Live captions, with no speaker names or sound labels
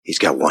He's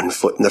got one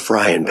foot in the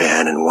frying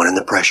pan and one in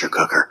the pressure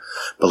cooker.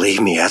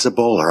 Believe me, as a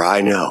bowler, I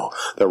know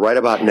that right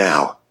about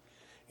now,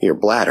 your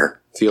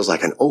bladder feels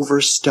like an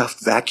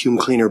overstuffed vacuum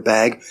cleaner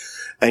bag,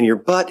 and your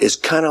butt is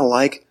kind of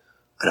like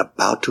an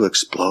about to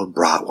explode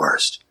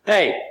bratwurst.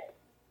 Hey,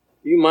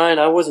 you mind?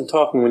 I wasn't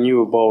talking when you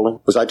were bowling.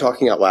 Was I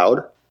talking out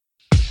loud?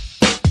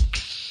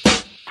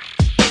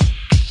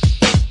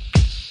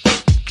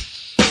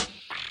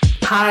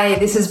 Hi,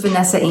 this is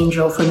Vanessa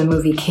Angel from the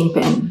movie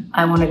Kingpin.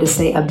 I wanted to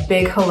say a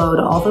big hello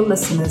to all the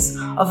listeners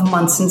of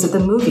Munson's at the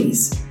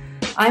Movies.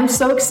 I'm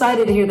so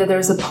excited to hear that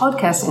there's a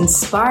podcast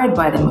inspired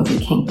by the movie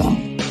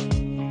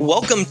Kingpin.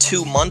 Welcome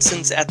to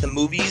Munson's at the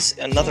Movies,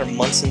 another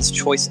Munson's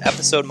Choice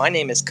episode. My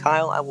name is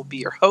Kyle. I will be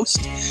your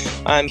host.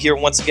 I'm here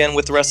once again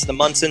with the rest of the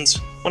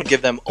Munsons. I want to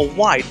give them a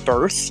wide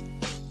berth.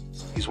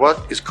 He's what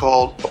is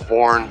called a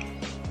born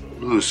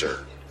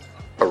loser.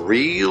 A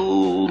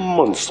real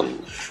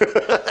Munson.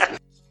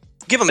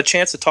 Give them a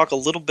chance to talk a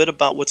little bit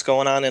about what's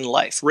going on in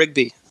life.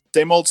 Rigby.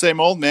 Same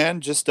old,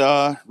 man. Just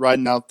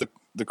riding out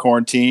the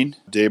quarantine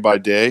day by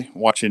day,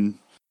 watching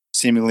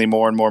seemingly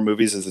more and more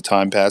movies as the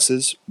time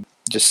passes.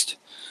 Just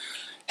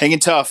hanging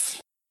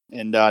tough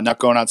and not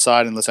going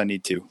outside unless I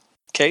need to.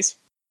 Case?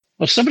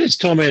 Well, somebody's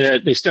told me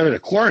that they started a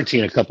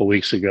quarantine a couple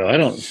weeks ago.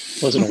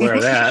 Wasn't aware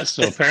of that.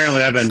 So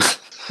apparently I've been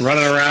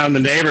running around the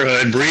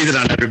neighborhood, breathing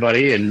on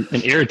everybody and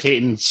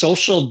irritating.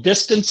 Social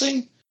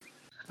distancing.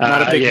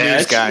 Not a big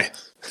news guy.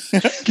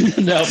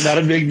 No, not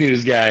a big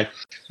news guy.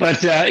 But,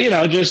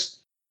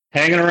 just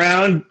hanging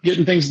around,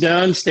 getting things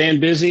done,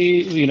 staying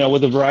busy,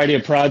 with a variety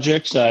of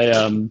projects.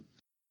 I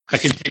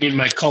continued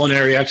my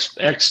culinary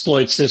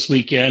exploits this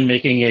weekend,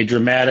 making a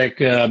dramatic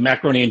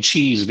macaroni and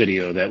cheese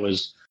video that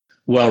was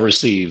well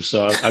received.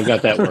 So I've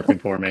got that working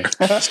for me.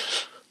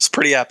 It's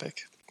pretty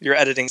epic. Your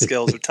editing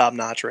skills are top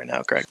notch right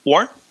now, Craig.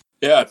 Warren?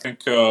 Yeah, I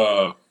think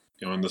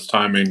in this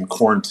time in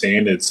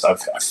quarantine,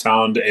 I've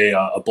found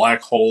a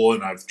black hole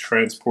and I've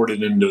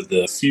transported into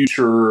the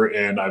future,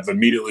 and I've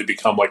immediately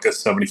become like a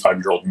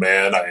 75-year-old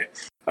man.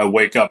 I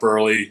wake up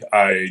early,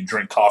 I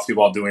drink coffee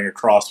while doing a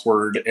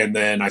crossword, and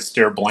then I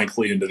stare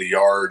blankly into the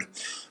yard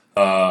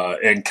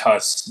and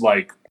cuss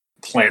like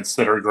plants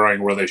that are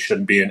growing where they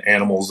shouldn't be and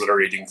animals that are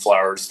eating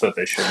flowers that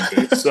they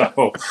shouldn't be.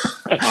 So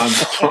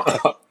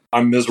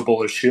I'm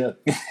miserable as shit.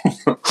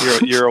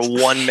 You're a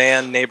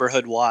one-man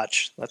neighborhood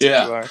watch. That's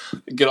what you are.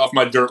 Get off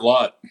my dirt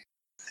lot.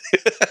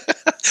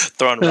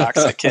 Throwing rocks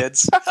at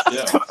kids.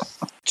 Yeah.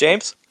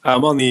 James?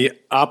 I'm on the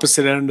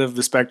opposite end of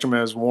the spectrum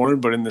as Warren,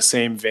 but in the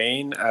same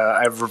vein.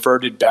 I've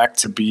reverted back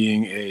to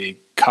being a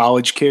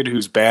college kid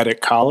who's bad at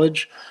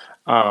college.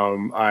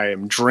 I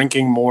am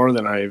drinking more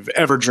than I've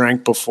ever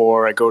drank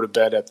before. I go to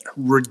bed at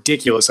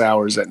ridiculous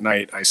hours at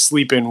night. I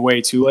sleep in way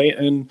too late,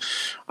 and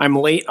I'm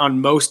late on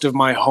most of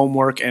my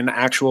homework and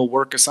actual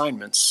work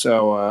assignments.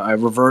 So I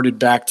reverted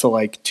back to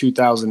like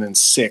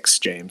 2006,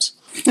 James.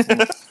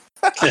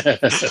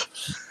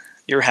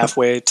 You're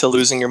halfway to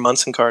losing your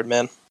Munson card,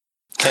 man.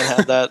 Can't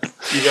have that.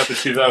 You got the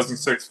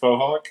 2006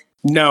 faux hawk?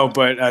 No,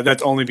 but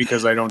that's only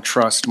because I don't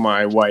trust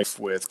my wife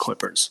with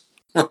clippers.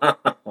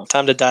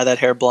 Time to dye that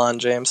hair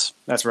blonde, James.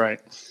 That's right.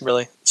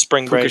 Really.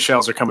 Spring break. Puka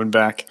shells are coming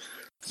back.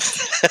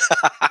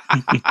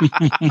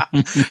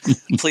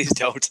 Please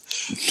don't.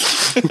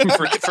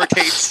 For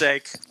Kate's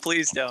sake,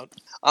 please don't.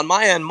 On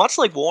my end, much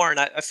like Warren,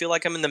 I feel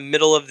like I'm in the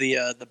middle of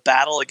the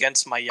battle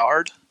against my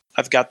yard.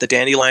 I've got the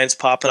dandelions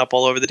popping up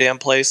all over the damn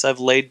place.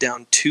 I've laid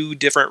down 2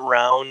 different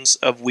rounds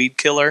of weed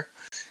killer,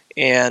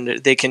 and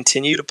they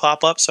continue to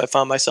pop up. So I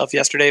found myself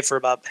yesterday for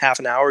about half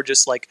an hour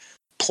just like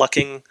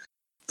plucking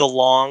the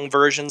long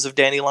versions of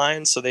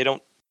dandelions so they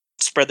don't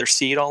spread their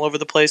seed all over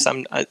the place.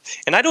 And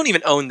I don't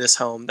even own this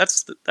home.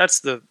 That's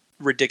the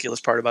ridiculous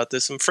part about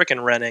this. I'm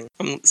freaking renting.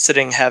 I'm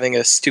sitting having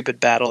a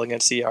stupid battle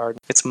against the yard.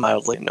 It's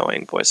mildly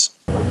annoying, boys.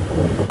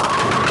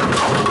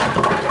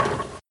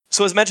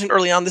 So as mentioned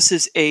early on, this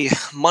is a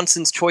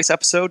Munson's Choice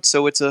episode,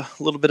 so it's a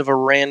little bit of a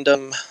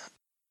random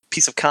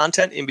piece of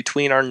content in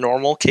between our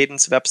normal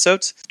cadence of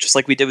episodes. Just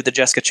like we did with the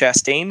Jessica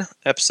Chastain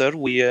episode,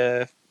 we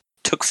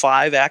took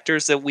 5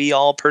 actors that we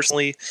all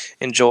personally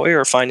enjoy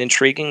or find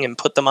intriguing and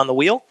put them on the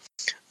wheel.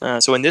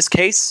 So in this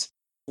case,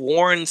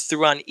 Warren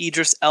threw on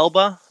Idris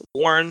Elba.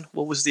 Warren,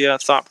 what was the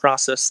thought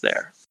process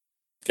there?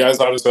 Guy's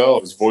hot as hell.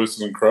 His voice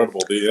is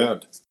incredible. The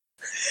end.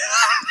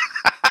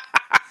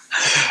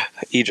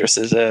 Idris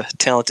is a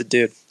talented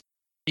dude.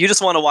 You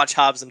just want to watch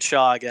Hobbs and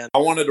Shaw again. I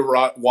wanted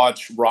to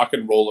watch Rock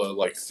and Rolla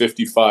like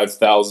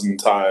 55,000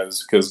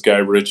 times because Guy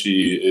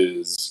Ritchie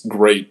is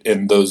great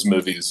in those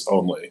movies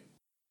only.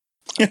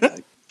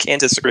 Can't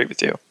disagree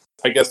with you.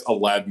 I guess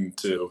Aladdin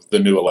too. The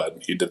new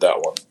Aladdin. He did that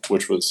one,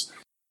 which was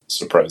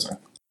surprising.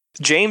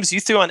 James, you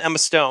threw on Emma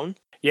Stone.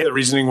 Yeah, the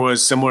reasoning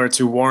was similar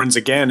to Warren's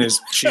again,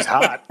 is she's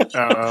hot.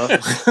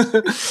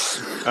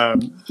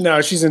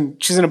 No, she's in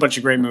a bunch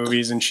of great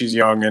movies, and she's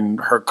young, and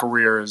her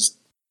career has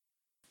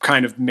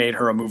kind of made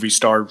her a movie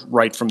star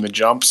right from the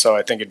jump, so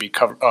I think it'd be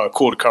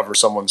cool to cover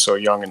someone so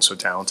young and so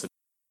talented.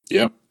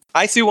 Yeah.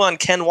 I threw on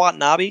Ken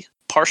Watanabe,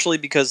 partially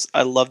because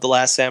I love The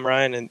Last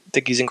Samurai and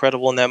think he's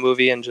incredible in that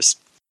movie, and just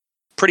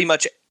pretty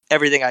much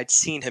everything I'd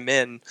seen him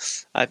in,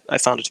 I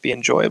found it to be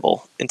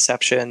enjoyable.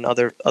 Inception,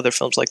 other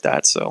films like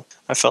that. So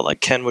I felt like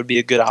Ken would be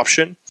a good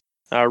option.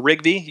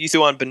 Rigby, you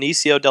threw on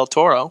Benicio del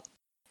Toro.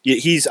 Yeah,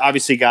 he's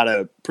obviously got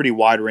a pretty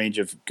wide range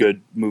of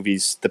good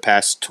movies the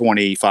past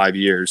 25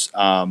 years.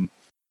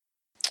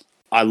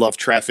 I love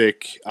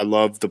Traffic. I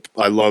love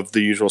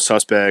the Usual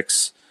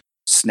Suspects,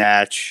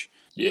 Snatch,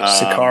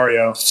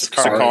 Sicario.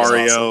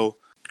 Sicario,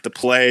 The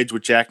Pledge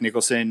with Jack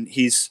Nicholson.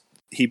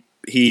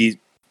 He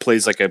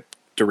plays like a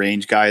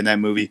deranged guy in that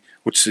movie,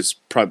 which is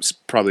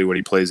probably what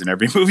he plays in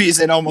every movie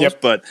he's in almost.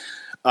 Yep. But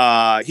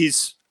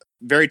he's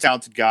a very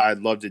talented guy.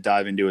 I'd love to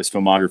dive into his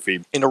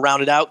filmography. In a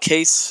rounded out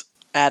case,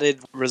 added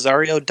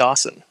Rosario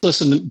Dawson.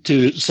 Listen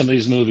to some of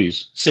these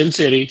movies: Sin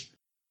City,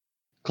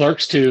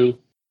 Clerks 2,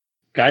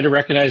 Guide to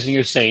Recognizing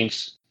Your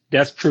Saints,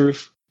 Death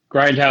Proof,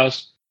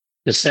 Grindhouse,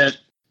 Descent,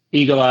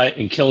 Eagle Eye,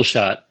 and Kill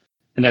Shot.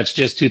 And that's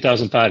just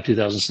 2005,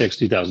 2006,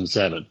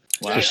 2007.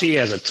 Wow. So she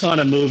has a ton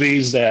of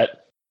movies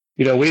that,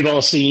 we've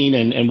all seen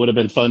and would have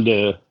been fun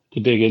to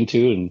dig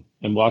into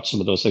and watch some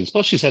of those things.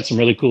 Plus, she's had some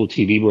really cool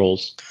TV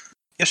roles.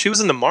 Yeah, she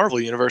was in the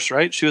Marvel universe,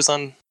 right? She was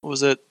on,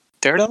 was it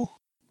Daredevil?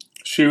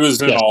 She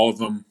was in all of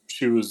them.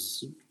 She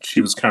was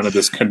kind of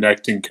this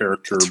connecting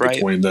character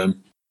between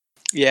them.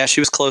 Yeah,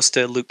 she was close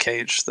to Luke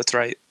Cage. That's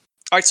right.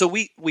 All right, so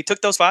we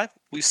took those 5.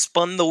 We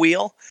spun the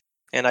wheel,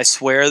 and I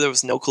swear there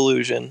was no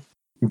collusion.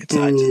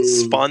 I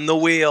just spun the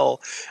wheel,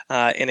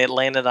 and it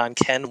landed on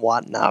Ken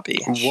Watanabe.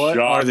 What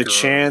are the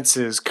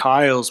chances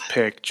Kyle's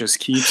pick just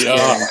keeps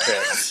getting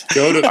picked?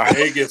 Go to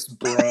Vegas,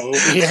 bro.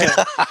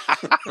 Yeah.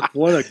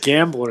 What a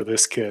gambler,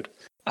 this kid.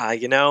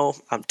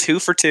 I'm 2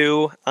 for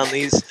 2 on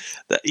these.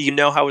 You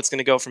know how it's going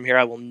to go from here.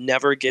 I will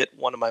never get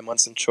one of my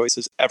Munson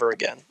choices ever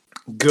again.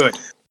 Good.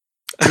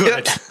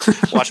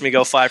 Watch me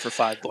go 5 for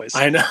 5, boys.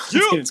 I know.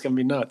 It's going to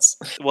be nuts.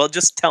 Well,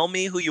 just tell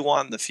me who you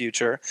want in the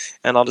future,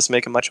 and I'll just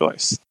make my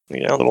choice.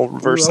 A little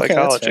reverse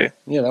psychology.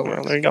 Yeah, that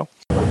works. There you go.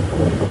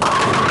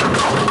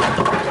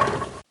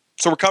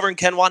 So we're covering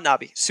Ken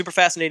Watanabe. Super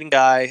fascinating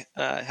guy.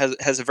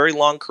 Has a very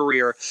long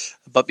career.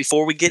 But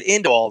before we get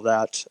into all of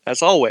that,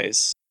 as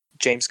always,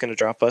 James is going to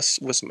drop us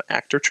with some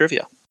actor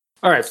trivia.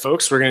 All right,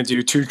 folks, we're going to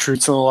do 2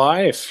 truths and a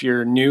lie. If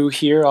you're new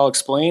here, I'll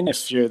explain.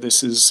 If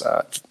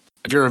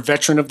you're a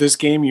veteran of this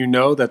game, you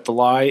know that the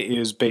lie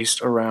is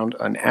based around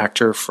an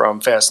actor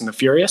from Fast and the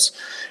Furious.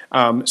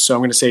 So I'm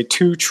going to say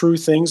 2 true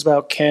things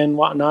about Ken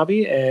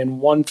Watanabe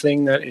and 1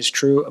 thing that is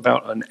true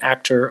about an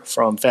actor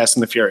from Fast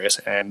and the Furious.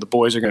 And the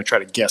boys are going to try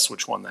to guess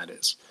which one that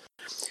is.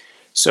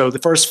 So the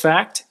first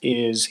fact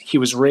is he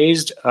was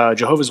raised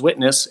Jehovah's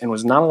Witness and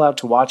was not allowed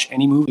to watch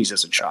any movies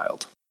as a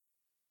child.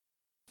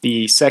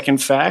 The second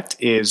fact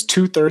is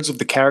 2/3 of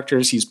the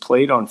characters he's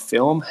played on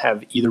film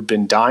have either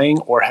been dying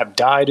or have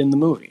died in the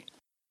movie.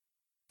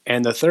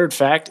 And the third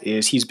fact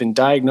is he's been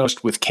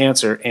diagnosed with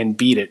cancer and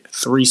beat it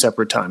 3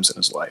 separate times in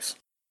his life.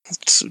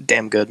 It's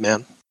damn good,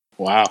 man.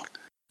 Wow.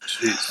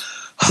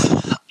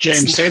 Jeez.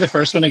 James, say the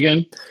first one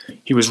again.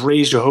 He was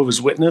raised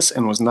Jehovah's Witness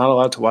and was not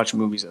allowed to watch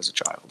movies as a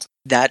child.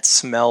 That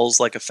smells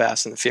like a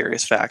Fast and the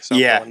Furious fact. So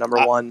yeah. Number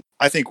 1.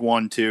 I think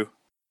 1, too.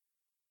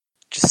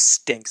 Just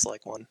stinks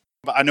like one.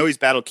 I know he's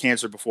battled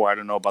cancer before. I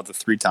don't know about the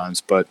 3 times,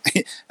 but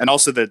and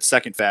also the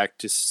second fact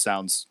just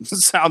sounds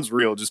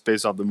real just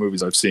based off the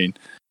movies I've seen.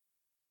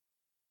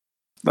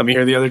 Let me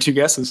hear the other 2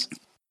 guesses.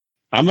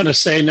 I'm going to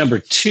say number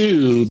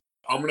 2.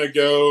 I'm gonna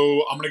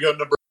go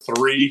number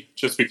 3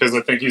 just because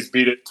I think he's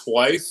beat it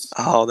twice.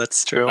 Oh,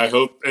 that's true. I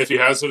hope if he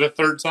has it a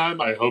 3rd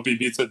time, I hope he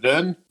beats it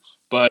then.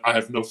 But I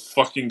have no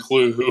fucking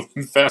clue who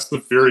in Fast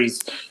and Furious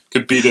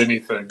could beat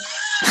anything.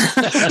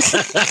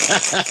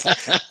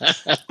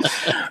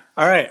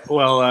 All right.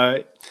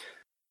 Well,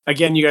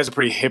 again, you guys are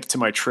pretty hip to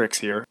my tricks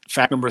here.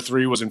 Fact number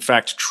 3 was in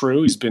fact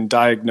true. He's been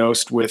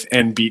diagnosed with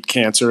and beat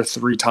cancer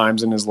 3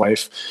 times in his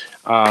life.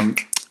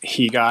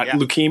 He got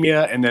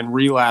leukemia and then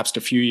relapsed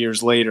a few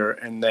years later.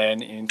 And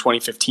then in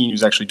 2015, he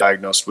was actually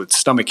diagnosed with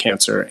stomach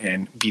cancer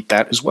and beat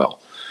that as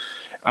well.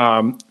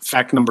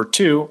 Fact number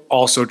 2,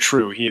 also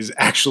true. He has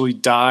actually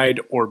died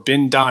or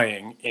been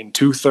dying in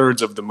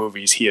 2/3 of the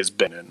movies he has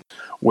been in,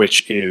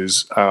 which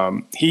is,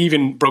 he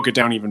even broke it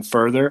down even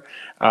further.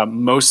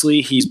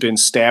 Mostly he's been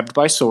stabbed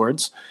by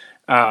swords,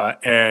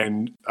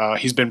 and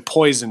he's been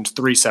poisoned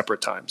 3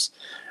 separate times.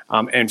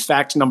 And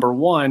fact number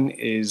 1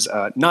 is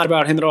not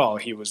about him at all.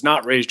 He was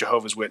not raised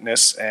Jehovah's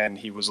Witness, and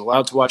he was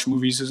allowed to watch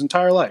movies his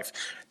entire life.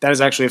 That is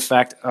actually a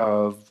fact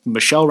of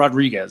Michelle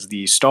Rodriguez,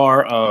 the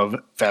star of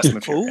Fast and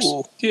the Furious.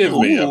 Ooh, give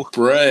me a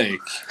break.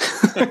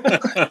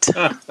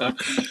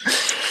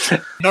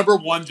 Number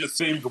 1 just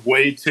seemed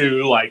way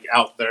too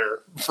out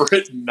there for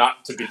it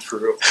not to be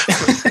true.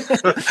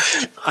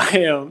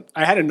 I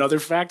had another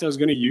fact I was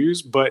going to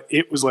use, but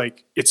it was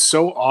it's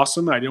so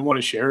awesome I didn't want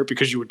to share it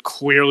because you would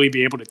clearly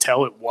be able to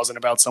tell it wasn't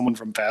about someone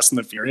from Fast and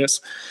the Furious.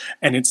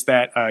 And it's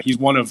that he's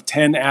one of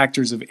 10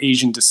 actors of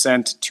Asian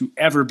descent to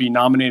ever be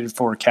nominated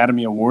for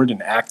Academy Award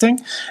in acting.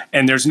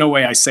 And there's no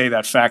way I say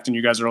that fact and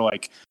you guys are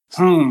like,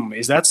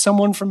 is that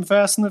someone from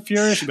Fast and the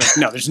Furious? You'd be like,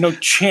 no, there's no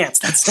chance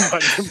that's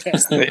somebody from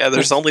Fast and the Furious. Yeah,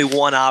 there's only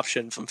one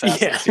option from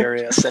Fast and the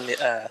Furious, and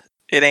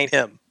it ain't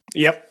him.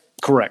 Yep,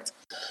 correct.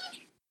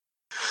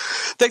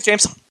 Thanks,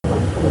 James.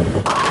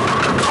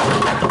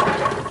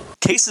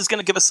 Case is going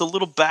to give us a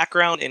little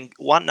background in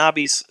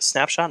Watanabe's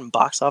snapshot and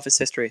box office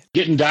history.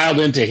 Getting dialed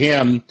into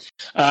him,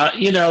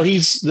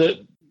 he's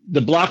the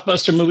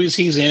blockbuster movies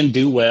he's in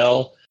do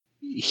well.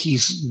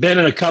 He's been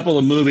in a couple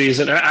of movies,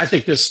 and I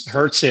think this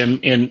hurts him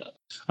in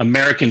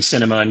American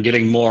cinema and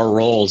getting more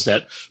roles.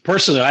 That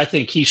personally, I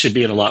think he should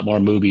be in a lot more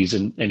movies,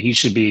 and he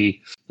should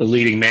be the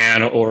leading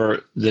man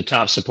or the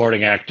top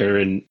supporting actor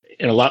in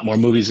a lot more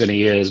movies than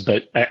he is.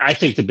 But I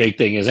think the big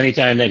thing is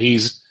anytime that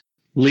he's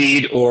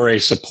lead or a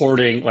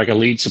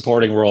lead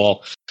supporting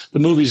role, the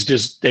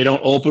movies they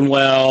don't open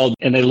well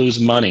and they lose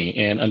money.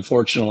 And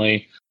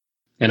unfortunately,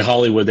 in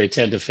Hollywood, they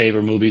tend to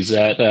favor movies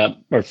that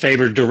or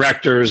favor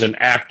directors and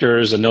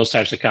actors and those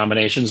types of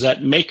combinations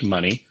that make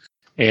money.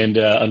 And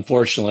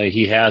unfortunately,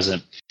 he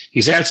hasn't.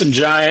 He's had some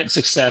giant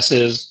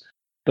successes,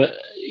 but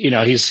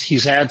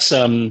he's had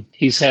some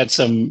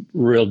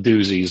real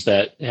doozies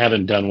that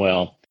haven't done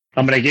well.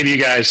 I'm going to give you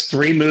guys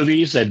 3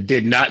 movies that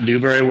did not do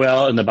very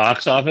well in the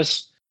box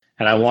office,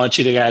 and I want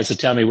you guys to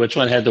tell me which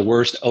one had the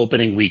worst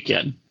opening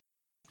weekend.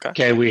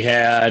 Okay, we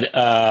had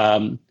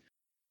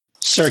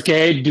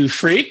Cirque du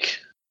Freak,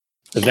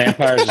 The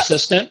Vampire's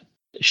Assistant,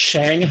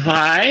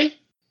 Shanghai,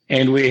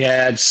 and we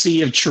had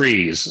Sea of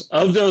Trees.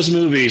 Of those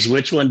movies,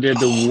 which one did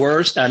the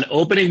worst on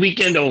opening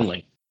weekend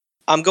only?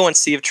 I'm going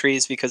Sea of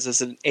Trees because it's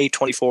an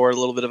A24, a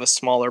little bit of a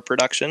smaller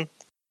production.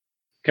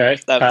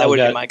 Okay. That would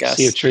be my guess.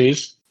 Sea of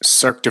Trees.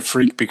 Cirque du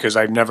Freak, because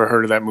I've never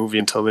heard of that movie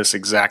until this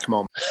exact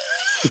moment.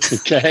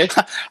 Okay.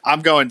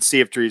 I'm going Sea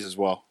of Trees as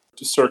well.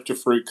 Just Cirque du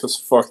Freak, because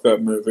fuck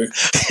that movie.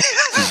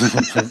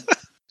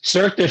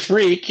 Cirque du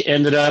Freak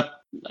ended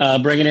up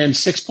bringing in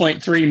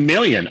 $6.3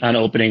 million on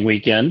opening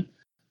weekend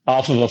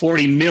off of a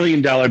 $40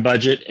 million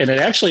budget, and it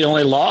actually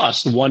only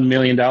lost $1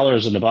 million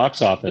in the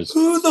box office.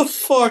 Who the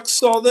fuck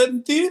saw that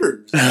in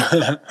theaters?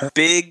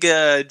 Big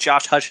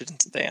Josh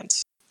Hutcherson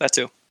fans. That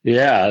too.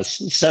 Yeah,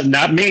 so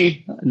not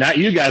me, not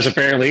you guys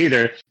apparently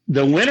either.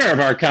 The winner of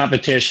our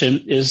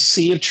competition is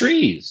Sea of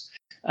Trees.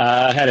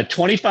 Had a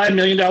 $25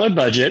 million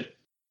budget.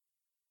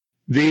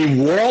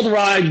 The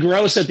worldwide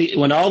gross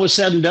when all was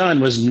said and done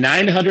was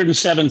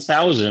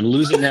 $907,000,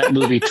 losing that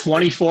movie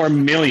 $24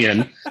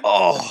 million.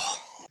 Oh,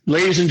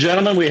 ladies and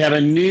gentlemen, we have a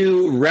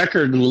new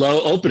record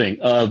low opening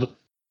of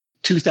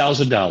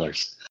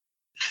 $2,000.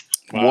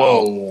 Wow.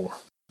 Whoa.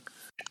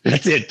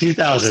 That's it,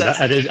 2,000.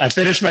 I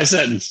finished my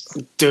sentence.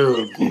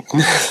 Dude.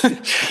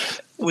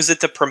 Was it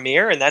the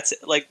premiere? And that's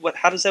like, what?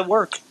 How does that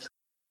work?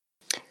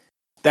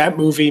 That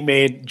movie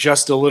made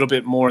just a little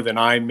bit more than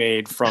I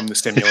made from the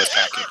stimulus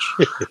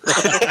package.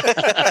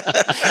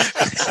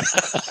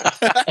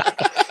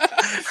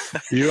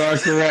 You are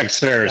correct,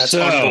 sir. That's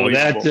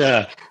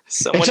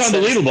It's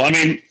unbelievable. I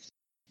mean,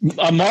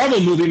 a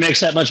Marvel movie makes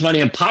that much money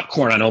in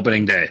popcorn on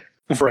opening day.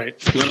 Right.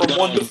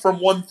 From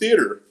one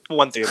theater.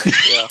 One theater,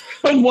 yeah.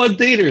 From one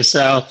theater.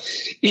 So,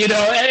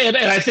 and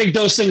I think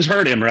those things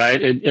hurt him,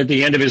 right? At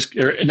the end of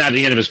not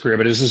the end of his career,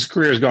 but as his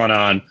career has gone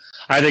on,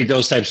 I think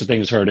those types of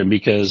things hurt him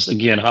because,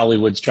 again,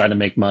 Hollywood's trying to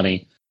make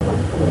money.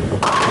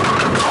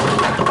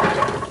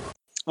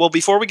 Well,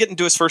 before we get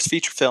into his first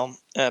feature film,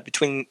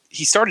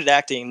 he started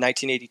acting in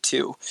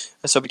 1982.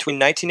 So between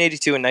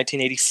 1982 and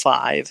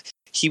 1985,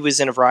 he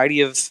was in a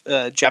variety of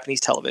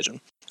Japanese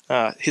television.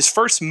 His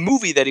first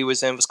movie that he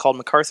was in was called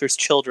MacArthur's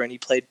Children. He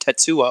played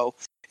Tetsuo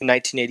in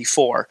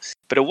 1984.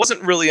 But it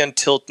wasn't really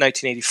until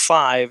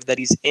 1985 that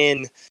he's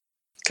in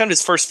kind of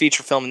his first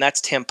feature film, and that's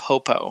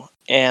Tampopo.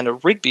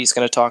 And Rigby's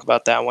going to talk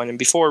about that one. And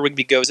before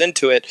Rigby goes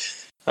into it,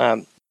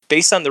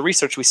 based on the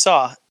research we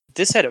saw,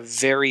 this had a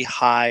very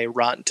high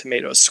Rotten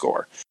Tomatoes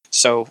score.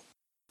 So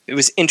it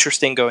was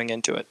interesting going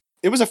into it.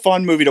 It was a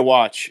fun movie to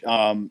watch.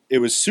 It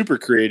was super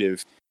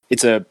creative.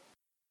 It's a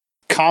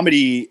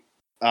comedy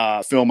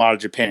film out of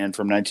Japan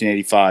from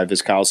 1985,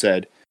 as Kyle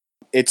said.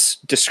 It's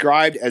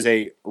described as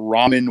a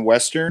ramen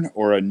western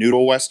or a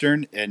noodle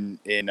western in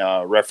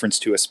reference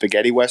to a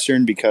spaghetti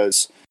western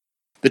because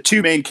the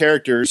two main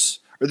characters,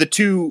 or the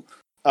two,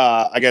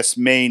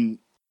 main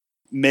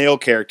male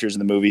characters in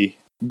the movie,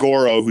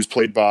 Goro, who's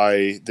played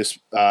by this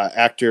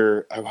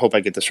actor, I hope I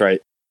get this right,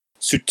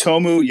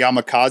 Tsutomu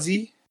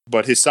Yamakaze,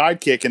 but his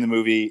sidekick in the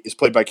movie is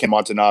played by Ken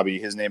Watanabe.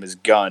 His name is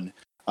Gun.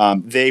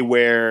 They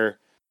wear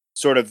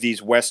sort of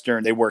these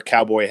Western, they wear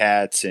cowboy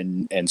hats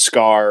and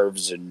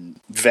scarves and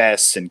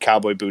vests and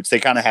cowboy boots. They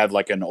kind of have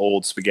like an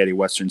old spaghetti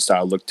Western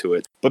style look to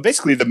it. But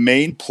basically the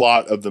main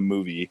plot of the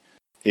movie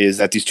is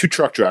that these two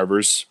truck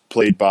drivers,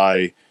 played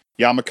by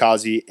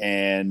Yamakaze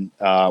and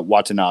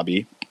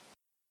Watanabe,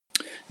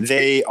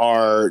 they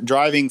are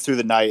driving through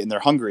the night and they're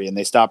hungry and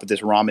they stop at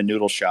this ramen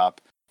noodle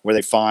shop where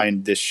they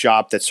find this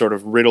shop that's sort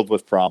of riddled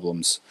with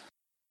problems.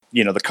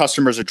 You know, the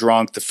customers are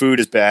drunk, the food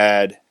is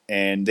bad,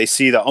 and they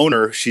see the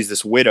owner, she's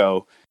this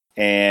widow,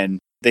 and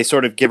they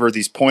sort of give her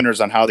these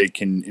pointers on how they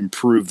can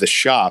improve the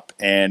shop.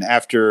 And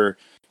after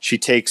she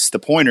takes the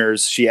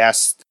pointers. She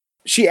asks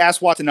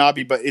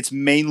Watanabe, but it's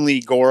mainly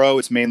Goro.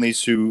 It's mainly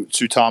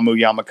Tsutomu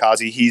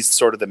Yamakaze. He's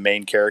sort of the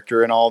main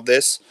character in all of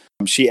this.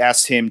 She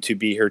asks him to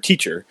be her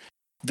teacher.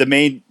 The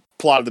main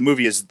plot of the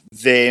movie is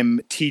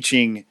them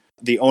teaching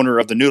the owner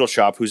of the noodle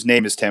shop, whose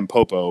name is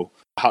Tampopo,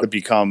 how to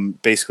become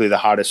basically the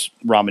hottest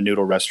ramen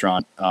noodle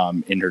restaurant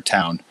in her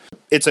town.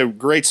 It's a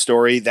great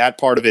story. That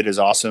part of it is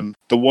awesome.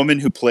 The woman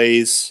who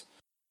plays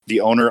the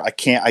owner, I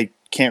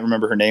can't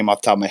remember her name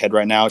off the top of my head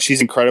right now.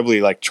 She's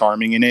incredibly like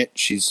charming in it.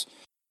 She's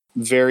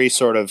very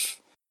sort of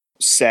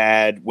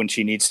sad when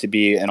she needs to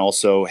be and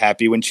also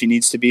happy when she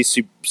needs to be.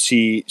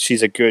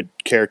 She's a good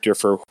character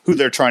for who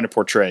they're trying to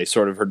portray,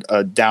 sort of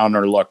her down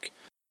on her luck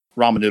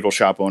ramen noodle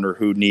shop owner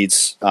who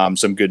needs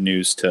some good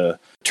news to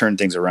turn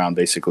things around,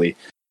 basically.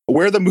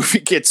 Where the movie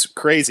gets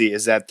crazy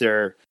is that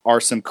there are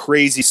some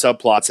crazy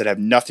subplots that have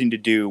nothing to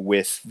do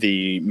with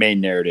the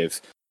main narrative.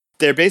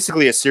 They're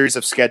basically a series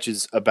of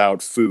sketches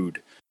about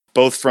food,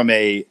 both from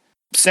a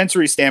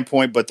sensory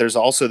standpoint, but there's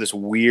also this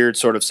weird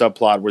sort of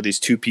subplot where these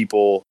two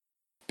people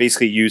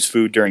basically use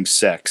food during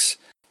sex,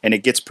 and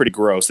it gets pretty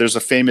gross. There's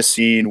a famous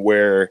scene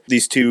where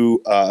these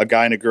two, a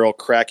guy and a girl,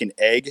 crack an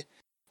egg,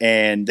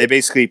 and they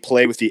basically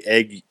play with the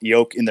egg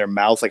yolk in their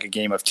mouth like a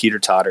game of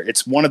teeter-totter.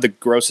 It's one of the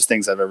grossest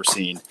things I've ever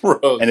seen.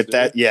 Gross, and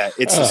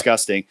it's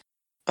disgusting.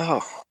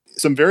 Oh,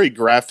 Some very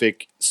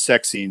graphic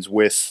sex scenes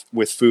with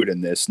food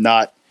in this,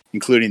 not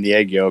including the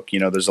egg yolk. You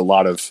know, there's a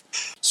lot of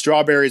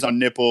strawberries on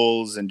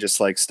nipples and just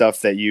like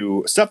stuff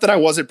that I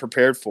wasn't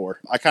prepared for.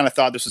 I kind of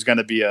thought this was going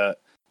to be a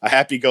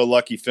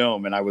happy-go-lucky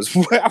film, and I was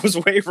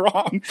way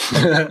wrong.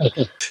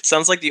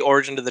 sounds like the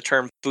origin of the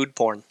term food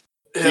porn.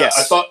 Yeah,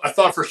 Yes. I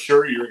thought for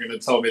sure you were going to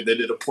tell me they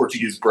did a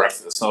Portuguese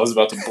breakfast. And I was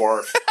about to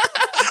barf.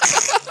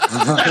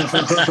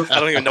 I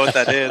don't even know what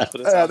that is,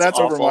 but it sounds That's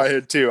awful. over my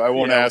head too. I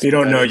won't ask. If you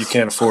don't know, you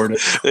can't afford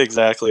it.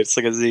 Exactly. It's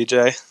like a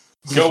ZJ.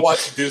 Go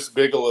watch Deuce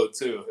Bigelow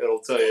too. It'll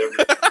tell you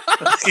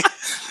everything.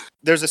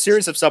 There's a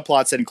series of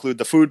subplots that include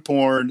the food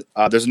porn.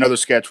 There's another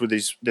sketch where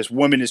this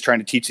woman is trying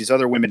to teach these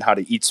other women how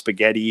to eat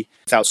spaghetti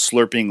without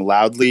slurping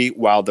loudly,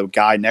 while the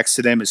guy next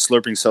to them is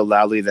slurping so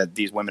loudly that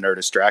these women are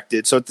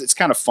distracted. So it's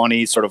kind of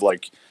funny, sort of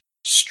like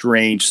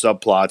strange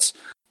subplots.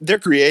 They're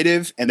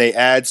creative and they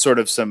add sort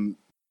of some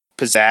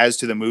pizzazz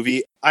to the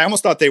movie. I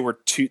almost thought they were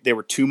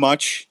too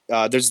much.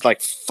 There's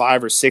like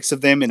 5 or 6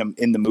 of them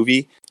in the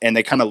movie, and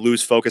they kind of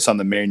lose focus on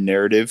the main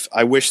narrative.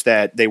 I wish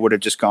that they would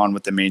have just gone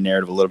with the main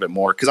narrative a little bit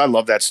more, because I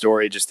love that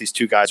story. Just these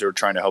two guys who are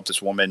trying to help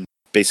this woman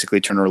basically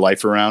turn her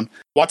life around.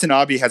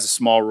 Watanabe has a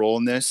small role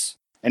in this,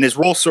 and his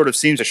role sort of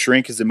seems to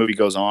shrink as the movie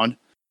goes on.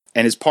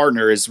 And his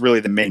partner is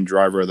really the main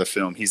driver of the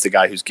film. He's the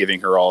guy who's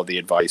giving her all the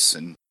advice,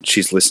 and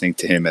she's listening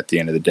to him at the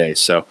end of the day.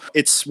 So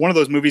it's one of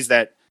those movies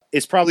that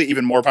is probably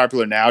even more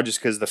popular now just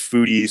because the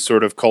foodie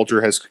sort of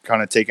culture has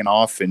kind of taken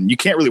off. And you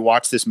can't really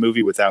watch this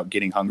movie without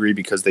getting hungry,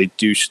 because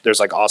there's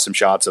like awesome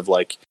shots of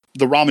like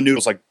the ramen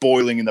noodles like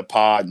boiling in the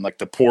pot and like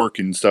the pork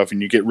and stuff,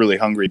 and you get really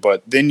hungry.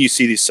 But then you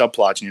see these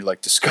subplots and you're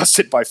like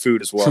disgusted by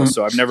food as well.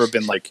 So I've never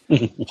been like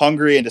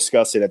hungry and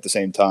disgusted at the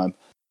same time.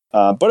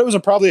 But it was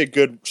probably a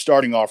good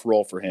starting off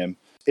role for him.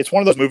 It's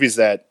one of those movies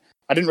that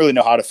I didn't really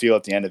know how to feel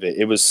at the end of it.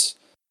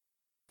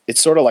 It's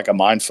sort of like a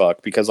mind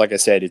fuck, because like I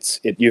said,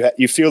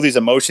 you feel these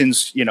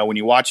emotions, you know, when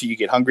you watch it, you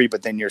get hungry,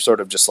 but then you're sort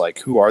of just like,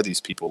 who are these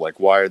people? Like,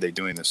 why are they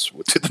doing this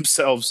to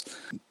themselves?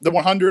 The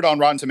 100 on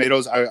Rotten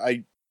Tomatoes,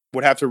 I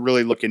would have to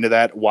really look into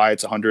that, why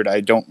it's 100.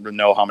 I don't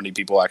know how many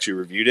people actually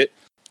reviewed it.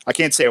 I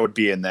can't say I would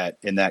be in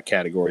that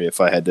category if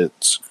I had to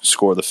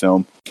score the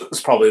film. It's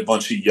probably a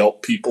bunch of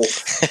Yelp people.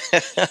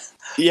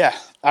 Yeah,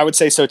 I would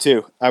say so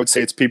too. I would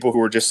say it's people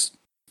who are just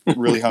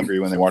really hungry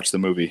when they watch the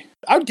movie.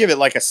 I would give it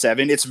like a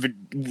 7. It's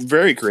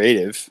very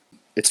creative.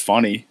 It's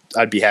funny.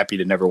 I'd be happy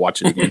to never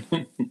watch it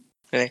again.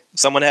 Hey,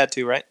 someone had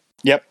to, right?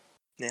 Yep.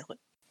 Nailed it.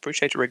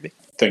 Appreciate you, Rigby.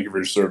 Thank you for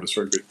your service,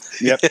 Rigby.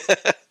 Yep.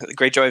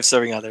 Great joy of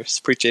serving others.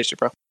 Appreciate you,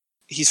 bro.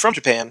 He's from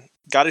Japan.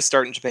 Got his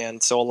start in Japan,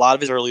 so a lot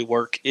of his early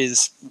work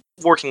is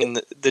working in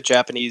the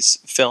Japanese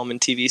film and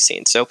TV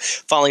scene. So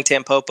following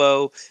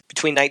Tampopo,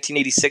 between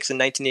 1986 and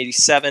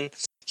 1987,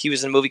 he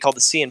was in a movie called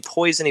The Sea and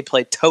Poison. He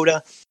played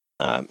Toda.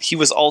 He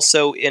was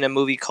also in a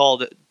movie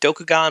called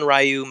Dokugan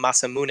Ryu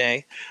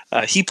Masamune.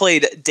 He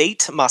played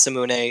Date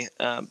Masamune,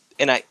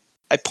 and I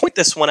point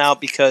this one out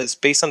because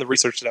based on the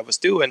research that I was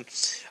doing,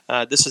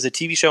 this was a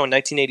TV show in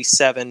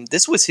 1987.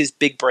 This was his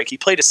big break. He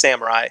played a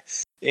samurai,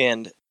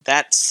 and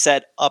that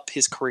set up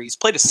his career. He's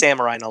played a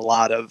samurai in a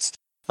lot of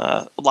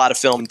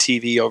film and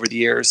TV over the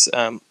years,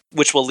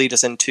 which will lead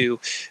us into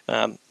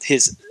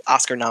his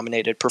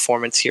Oscar-nominated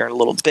performance here in a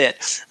little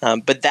bit.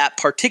 But that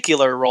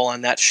particular role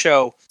on that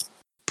show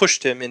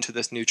pushed him into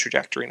this new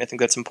trajectory, and I think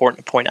that's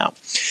important to point out.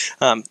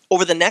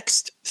 Over the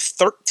next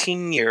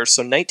 13 years,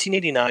 so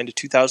 1989 to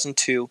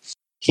 2002,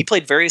 he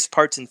played various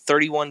parts in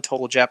 31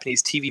 total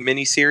Japanese TV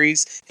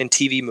miniseries and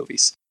TV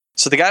movies.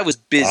 So the guy was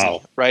busy,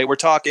 right? We're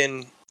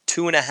talking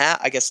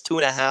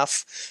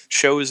 2.5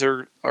 shows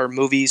or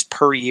movies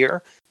per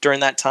year during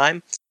that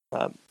time.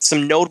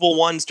 Some notable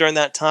ones during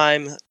that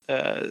time,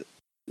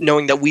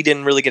 knowing that we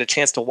didn't really get a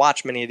chance to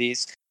watch many of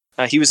these.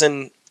 He was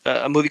in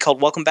a movie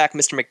called Welcome Back,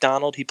 Mr.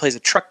 McDonald. He plays a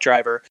truck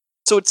driver.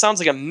 So it sounds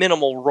like a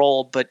minimal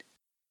role, but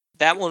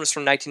that one was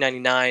from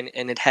 1999,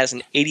 and it has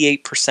an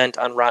 88%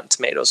 on Rotten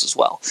Tomatoes as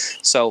well.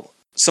 So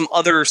some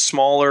other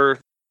smaller,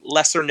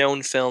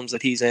 lesser-known films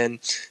that he's in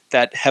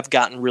that have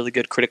gotten really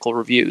good critical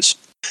reviews.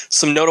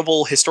 Some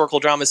notable historical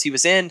dramas he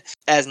was in,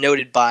 as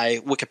noted by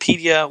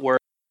Wikipedia, were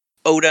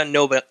Oda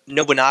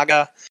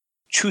Nobunaga,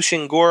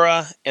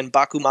 Chushingura, and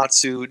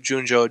Bakumatsu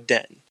Junjo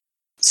Den.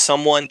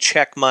 Someone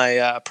check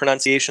my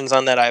pronunciations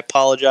on that. I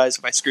apologize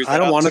if I screwed that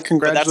up. I don't want to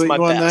congratulate you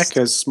on that best.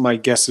 because my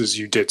guess is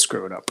you did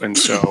screw it up. And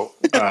so,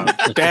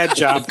 bad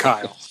job,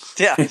 Kyle.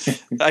 Yeah,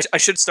 I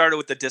should start it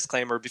with the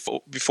disclaimer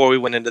before we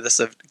went into this.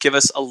 Give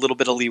us a little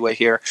bit of leeway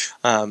here.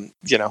 None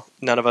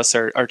of us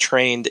are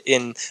trained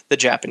in the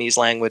Japanese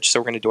language, so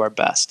we're going to do our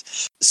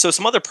best. So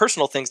some other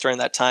personal things during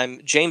that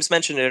time. James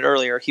mentioned it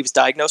earlier. He was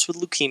diagnosed with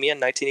leukemia in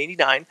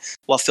 1989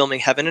 while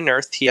filming Heaven and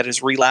Earth. He had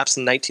his relapse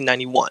in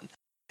 1991.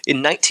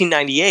 In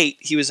 1998,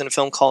 he was in a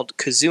film called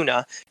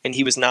Kazuna, and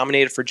he was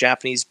nominated for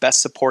Japanese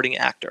Best Supporting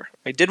Actor.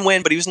 He didn't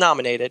win, but he was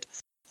nominated.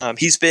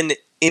 He's been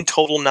in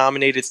total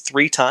nominated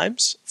 3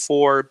 times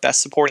for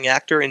Best Supporting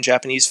Actor in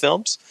Japanese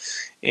films.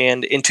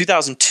 And in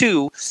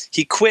 2002,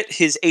 he quit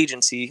his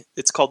agency.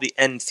 It's called the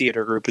N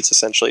Theater Group. It's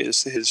essentially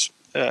his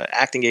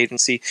acting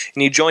agency.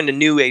 And he joined a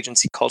new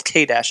agency called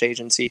K-Dash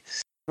Agency.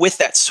 With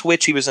that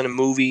switch, he was in a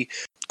movie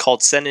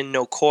called Senin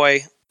no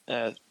Koi,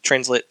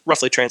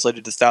 roughly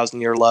translated to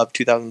 1,000-Year Love,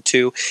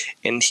 2002,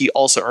 and he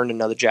also earned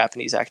another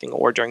Japanese acting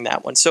award during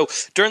that one. So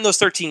during those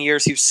 13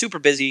 years, he was super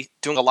busy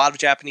doing a lot of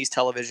Japanese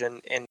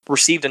television and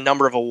received a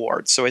number of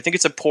awards. So I think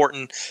it's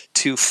important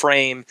to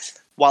frame,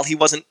 while he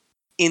wasn't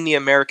in the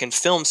American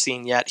film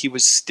scene yet, he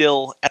was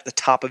still at the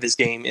top of his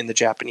game in the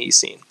Japanese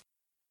scene.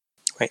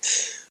 Right.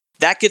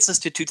 That gets us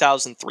to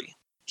 2003.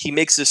 He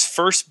makes his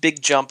first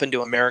big jump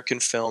into American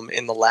film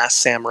in The Last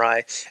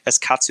Samurai as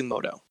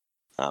Katsumoto.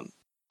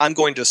 I'm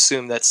going to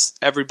assume that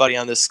everybody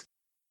on this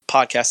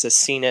podcast has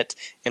seen it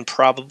and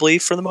probably,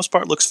 for the most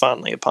part, looks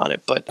fondly upon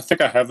it. But I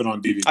think I have it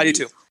on DVD. I do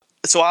too.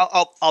 So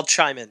I'll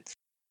chime in.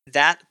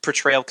 That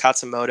portrayal of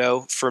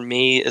Katsumoto, for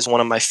me, is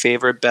one of my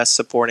favorite Best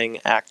Supporting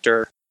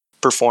Actor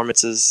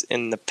performances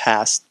in the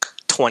past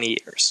 20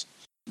 years.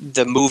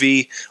 The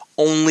movie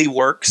only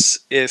works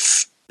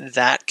if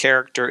that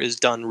character is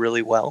done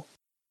really well.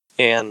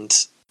 And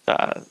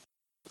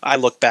I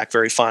look back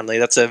very fondly.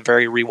 That's a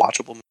very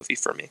rewatchable movie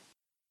for me.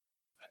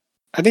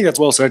 I think that's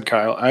well said,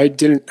 Kyle. I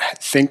didn't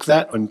think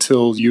that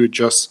until you had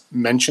just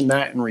mentioned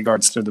that in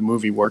regards to the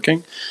movie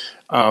working,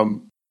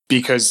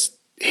 because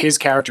his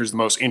character is the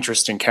most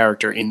interesting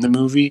character in the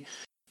movie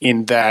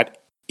in that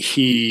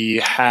he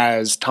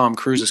has Tom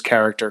Cruise's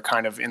character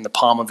kind of in the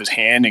palm of his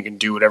hand and can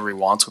do whatever he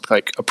wants with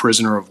like a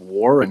prisoner of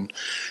war. And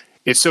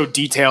it's so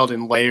detailed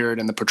and layered,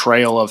 and the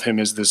portrayal of him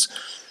as this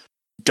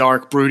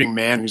dark, brooding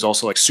man who's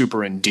also like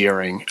super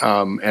endearing.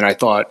 And I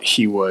thought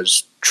he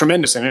was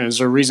tremendous in it. There's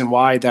a reason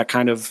why that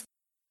kind of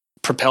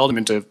propelled him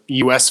into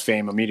U.S.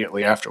 fame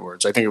immediately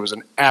afterwards. I think it was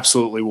an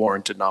absolutely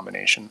warranted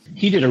nomination.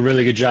 He did a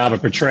really good job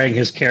of portraying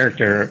his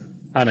character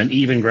on an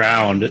even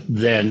ground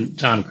than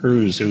Tom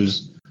Cruise,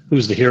 who's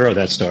the hero of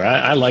that story.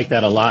 I like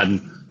that a lot,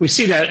 and we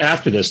see that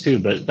after this too.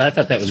 But I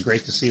thought that was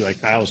great to see,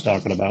 like Kyle was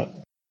talking about.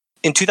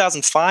 In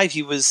 2005,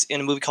 he was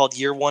in a movie called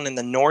Year One in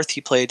the North. He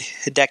played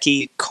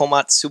Hideki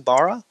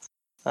Komatsubara.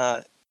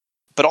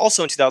 But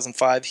also in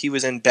 2005, he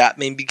was in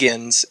Batman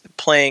Begins,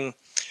 playing,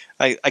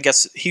 I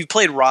guess he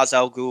played Ra's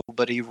al Ghul,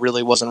 but he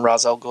really wasn't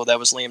Ra's al Ghul. That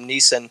was Liam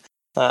Neeson.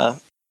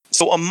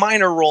 So a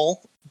minor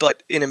role,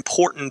 but an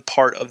important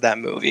part of that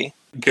movie.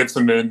 Gets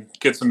him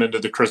into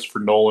the Christopher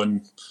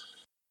Nolan,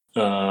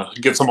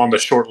 gets him on the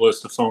short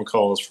list of phone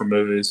calls for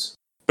movies.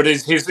 But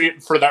he's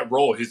for that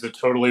role, he's a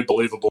totally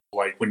believable,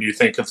 like when you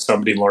think of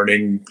somebody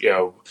learning,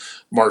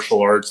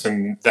 martial arts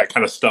and that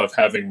kind of stuff,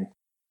 having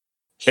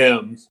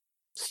him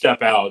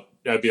step out,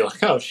 I'd be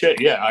like, oh shit,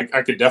 yeah,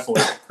 I could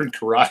definitely learn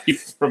karate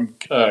from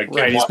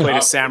right. He's played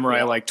a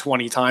samurai like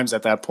 20 times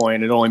at that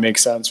point. It only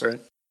makes sense, right?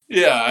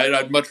 Yeah,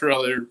 I'd much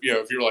rather,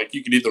 if you're like,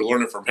 you can either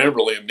learn it from him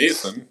or Liam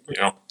Neeson.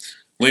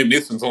 Liam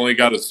Neeson's only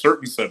got a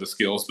certain set of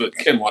skills, but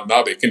Ken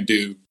Watanabe can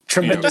do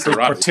tremendously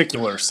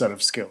particular set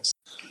of skills.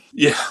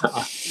 Yeah.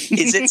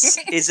 Is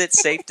it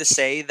safe to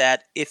say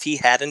that if he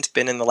hadn't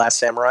been in The Last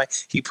Samurai,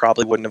 he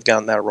probably wouldn't have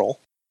gotten that role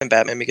in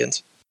Batman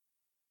Begins?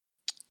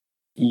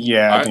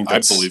 Yeah, I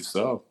believe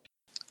so.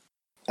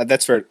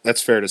 That's fair.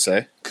 That's fair to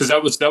say, because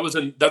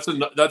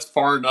that's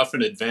far enough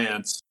in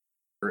advance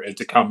for it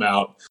to come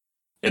out,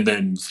 and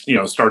then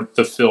start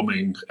the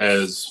filming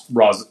as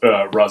Ra's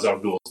al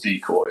Ghul's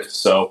decoy.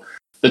 So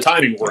the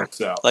timing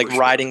works out. Like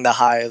riding the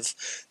high of,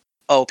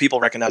 oh, people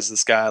recognize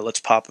this guy, let's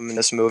pop him in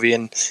this movie,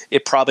 and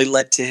it probably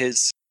led to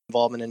his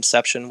involvement in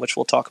Inception, which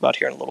we'll talk about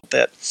here in a little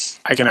bit.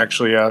 I can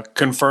actually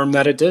confirm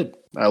that it did.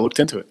 I looked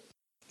into it.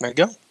 There you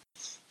go.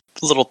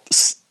 A little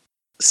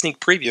sneak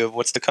preview of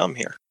what's to come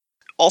here.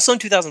 Also in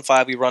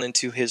 2005, we run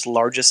into his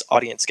largest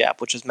audience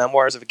gap, which is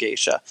Memoirs of a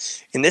Geisha.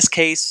 In this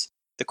case,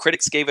 The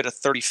critics gave it a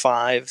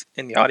 35,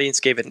 and the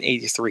audience gave it an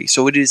 83.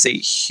 So it is a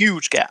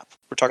huge gap.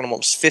 We're talking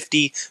almost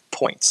 50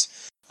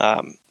 points.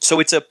 So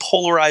it's a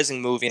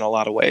polarizing movie in a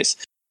lot of ways.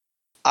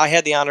 I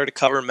had the honor to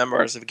cover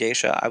Memoirs of a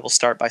Geisha. I will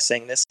start by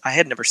saying this. I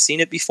had never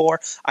seen it before.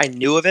 I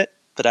knew of it,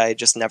 but I had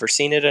just never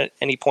seen it at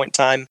any point in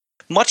time.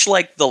 Much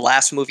like the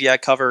last movie I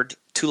covered,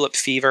 Tulip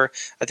Fever,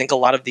 I think a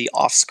lot of the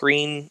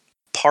off-screen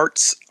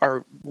parts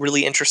are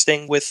really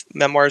interesting with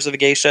Memoirs of a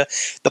Geisha.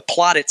 The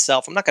plot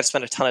itself, I'm not going to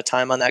spend a ton of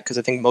time on that because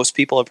I think most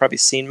people have probably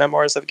seen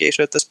Memoirs of a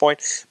Geisha at this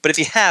point. But if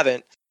you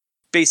haven't,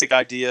 basic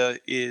idea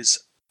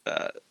is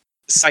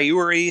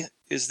Sayuri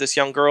is this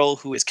young girl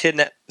who is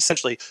kidnapped,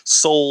 essentially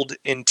sold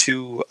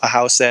into a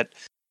house that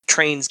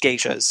trains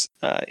geishas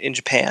in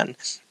Japan.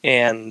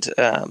 And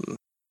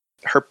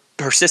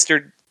her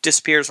sister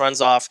disappears,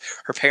 runs off,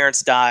 her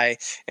parents die,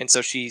 and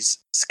so she's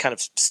kind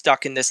of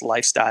stuck in this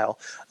lifestyle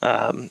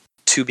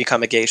to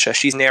become a geisha.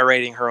 She's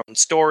narrating her own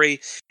story,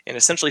 and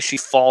essentially she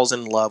falls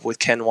in love with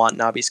Ken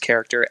Watanabe's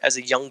character as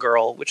a young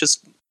girl, which is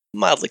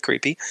mildly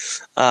creepy,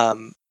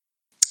 and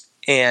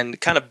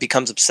kind of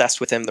becomes obsessed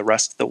with him the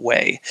rest of the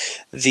way.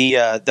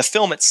 The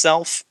film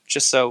itself,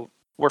 just so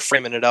we're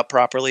framing it up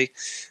properly,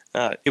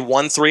 it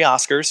won 3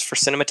 Oscars for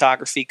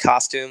cinematography,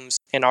 costumes,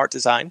 and art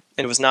design,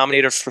 and it was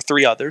nominated for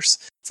 3 others.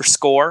 For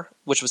score,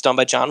 which was done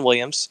by John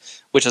Williams,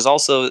 which is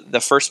also the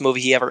first movie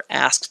he ever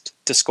asked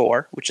to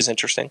score, which is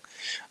interesting.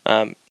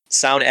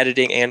 Sound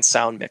editing and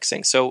sound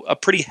mixing. So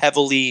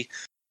it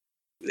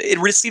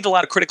received a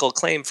lot of critical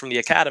acclaim from the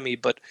Academy,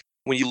 but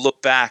when you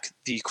look back,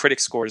 the critic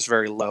score is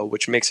very low,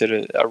 which makes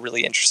it a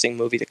really interesting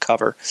movie to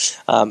cover.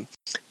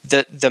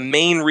 The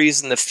main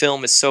reason the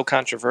film is so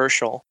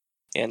controversial,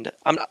 and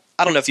I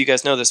don't know if you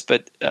guys know this,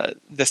 but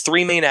the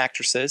 3 main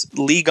actresses,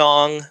 Li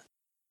Gong,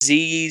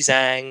 Ziyi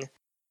Zhang,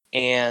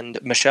 and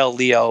Michelle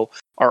Liu,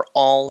 are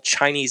all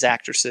Chinese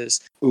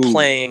actresses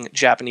playing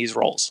Japanese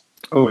roles.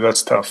 Oh,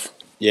 that's tough.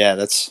 Yeah,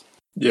 that's...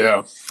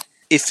 Yeah.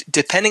 If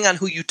depending on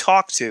who you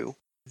talk to,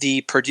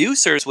 the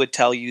producers would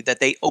tell you that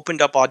they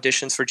opened up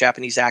auditions for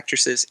Japanese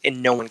actresses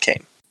and no one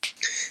came.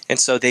 And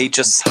so they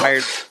just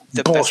hired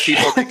the best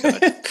people they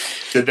could.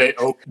 Did they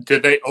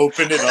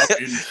open it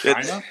up in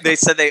China? They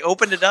said they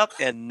opened it up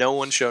and no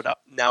one showed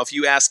up. Now, if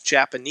you ask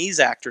Japanese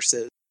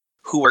actresses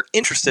who were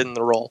interested in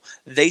the role,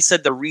 they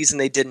said the reason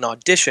they didn't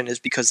audition is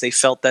because they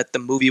felt that the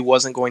movie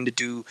wasn't going to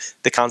do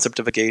the concept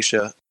of a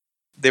geisha.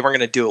 They weren't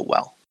going to do it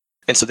well.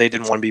 And so they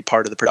didn't want to be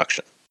part of the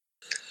production.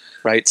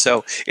 Right?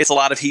 So it's a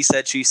lot of he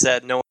said, she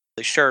said, no one's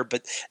really sure.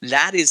 But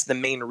that is the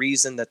main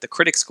reason that the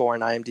critic score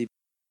on IMDb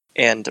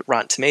and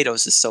Rotten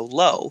Tomatoes is so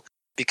low,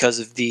 because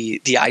of the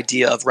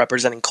idea of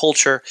representing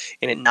culture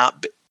and it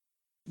not...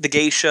 the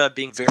geisha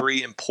being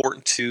very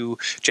important to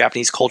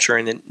Japanese culture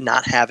and then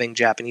not having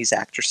Japanese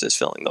actresses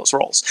filling those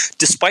roles.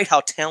 Despite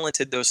how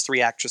talented those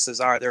 3 actresses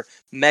are, they're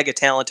mega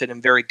talented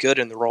and very good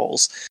in the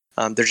roles.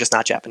 They're just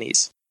not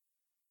Japanese.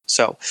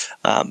 So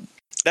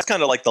that's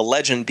kind of like the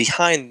legend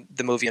behind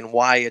the movie and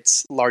why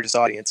it's largest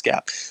audience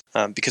gap,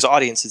 because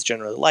audiences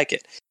generally like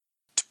it.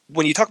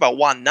 When you talk about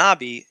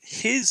Watanabe,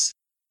 he's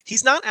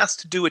not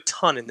asked to do a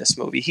ton in this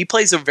movie. He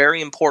plays a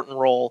very important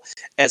role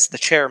as the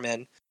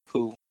chairman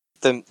who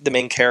the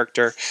main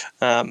character,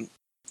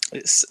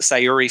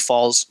 Sayuri,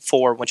 falls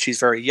for when she's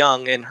very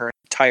young, and her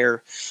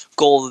entire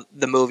goal of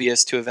the movie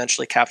is to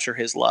eventually capture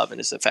his love and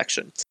his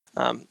affection.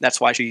 That's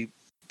why she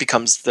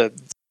becomes the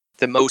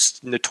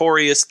most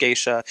notorious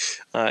geisha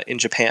in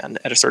Japan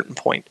at a certain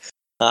point.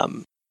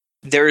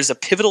 There is a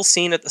pivotal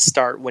scene at the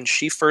start when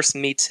she first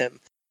meets him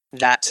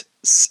that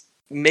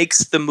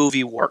makes the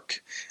movie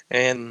work.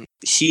 And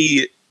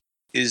he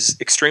is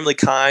extremely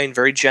kind,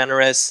 very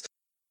generous,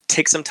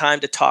 takes some time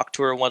to talk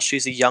to her while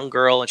she's a young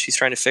girl and she's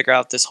trying to figure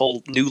out this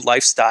whole new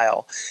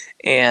lifestyle.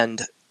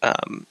 And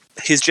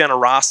his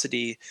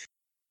generosity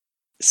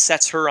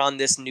sets her on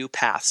this new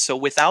path. So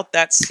without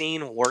that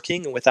scene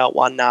working and without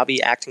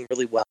Watanabe acting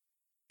really well,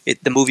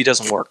 the movie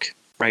doesn't work,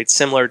 right?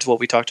 Similar to what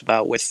we talked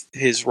about with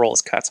his role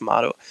as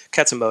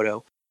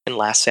Katsumoto in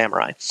Last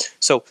Samurai.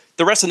 So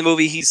the rest of the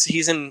movie,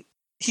 he's in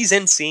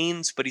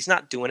scenes, but he's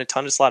not doing a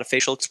ton. It's a lot of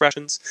facial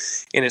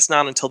expressions. And it's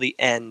not until the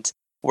end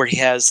where he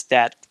has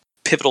that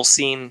pivotal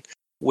scene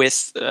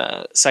with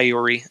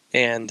Sayuri,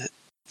 and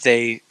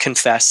they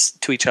confess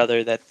to each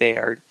other that they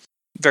are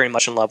very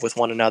much in love with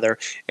one another,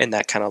 and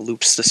that kind of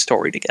loops the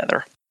story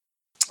together.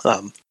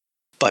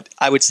 But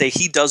I would say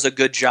he does a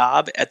good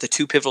job at the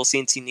 2 pivotal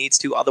scenes he needs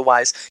to.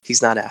 Otherwise,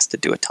 he's not asked to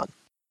do a ton.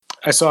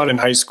 I saw it in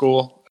high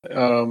school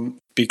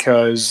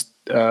because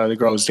the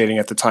girl I was dating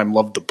at the time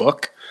loved the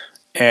book,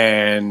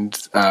 and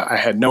I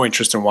had no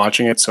interest in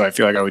watching it, so I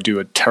feel like I would do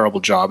a terrible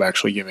job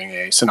actually giving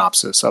a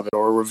synopsis of it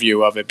or a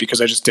review of it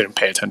because I just didn't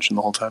pay attention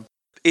the whole time.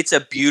 It's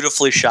a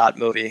beautifully shot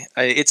movie.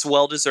 It's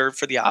well-deserved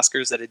for the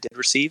Oscars that it did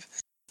receive.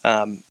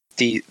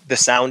 The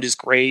sound is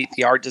great.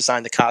 The art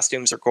design, the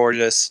costumes are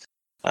gorgeous.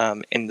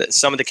 And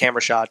some of the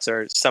camera shots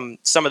are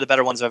some of the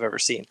better ones I've ever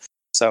seen.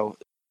 So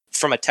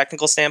from a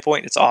technical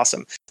standpoint, it's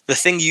awesome. The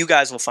thing you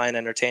guys will find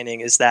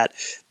entertaining is that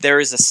there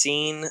is a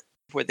scene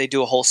where they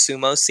do a whole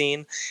sumo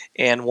scene,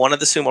 and one of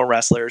the sumo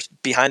wrestlers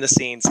behind the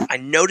scenes, I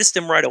noticed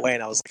him right away,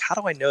 and I was like, how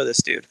do I know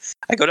this dude?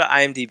 I go to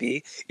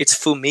IMDb. It's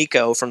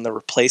Fumiko from The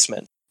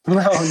Replacement.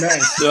 Oh,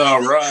 nice.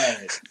 All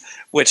right.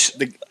 Which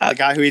The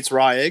guy who eats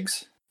raw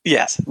eggs?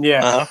 yes,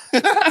 Yeah.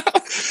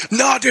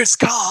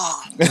 Nadeska.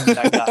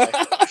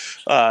 That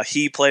guy.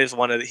 He plays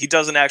one of. He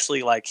doesn't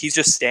actually he's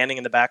just standing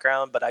in the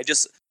background, but I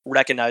just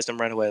recognized him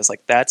right away. I was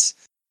like, that's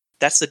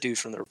the dude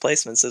from The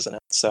Replacements, isn't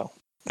it? So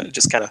it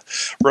just kind of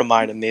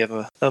reminded me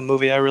of a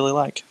movie I really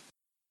like.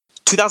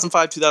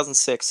 2005,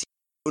 2006.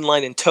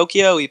 Moonlight in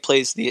Tokyo. He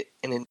plays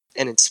an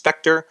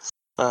inspector.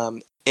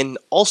 And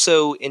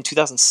also in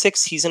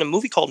 2006, he's in a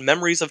movie called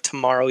Memories of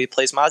Tomorrow. He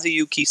plays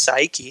Mazuyuki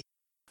Saiki.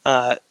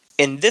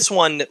 In this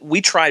one, we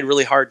tried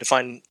really hard to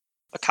find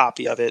a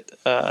copy of it,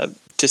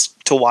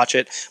 just to watch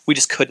it. We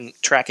just couldn't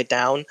track it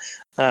down.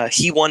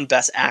 He won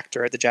Best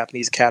Actor at the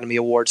Japanese Academy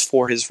Awards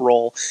for his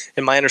role.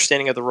 And my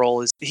understanding of the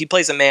role is he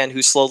plays a man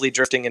who's slowly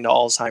drifting into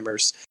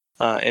Alzheimer's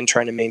and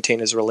trying to maintain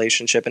his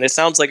relationship. And it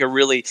sounds like a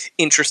really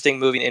interesting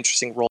movie, an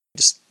interesting role.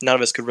 Just none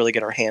of us could really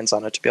get our hands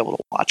on it to be able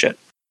to watch it.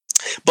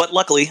 But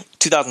luckily,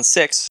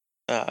 2006,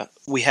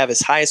 we have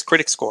his highest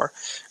critic score,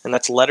 and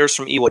that's Letters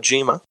from Iwo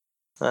Jima.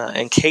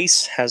 And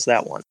Case has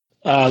that one.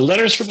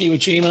 Letters from Iwo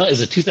Jima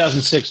is a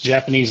 2006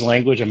 Japanese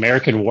language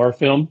American war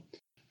film,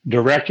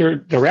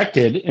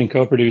 directed and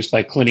co-produced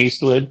by Clint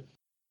Eastwood,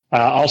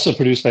 also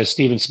produced by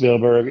Steven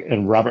Spielberg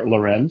and Robert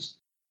Lorenz.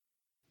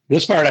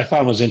 This part I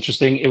found was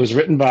interesting. It was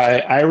written by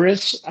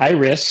Iris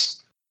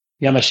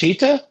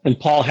Yamashita and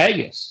Paul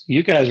Haggis.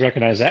 You guys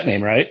recognize that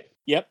name, right?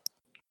 Yep.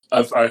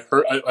 I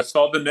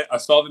saw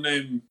the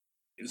name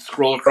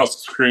scroll across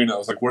the screen. I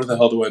was like, where the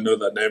hell do I know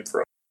that name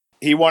from?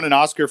 He won an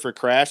Oscar for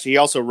Crash. He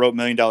also wrote $1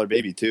 Million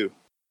Baby, too.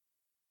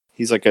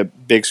 He's like a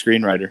big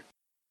screenwriter.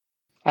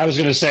 I was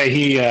going to say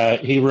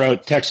he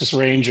wrote Texas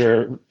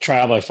Ranger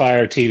Trial by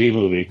Fire TV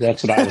movie.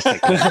 That's what I was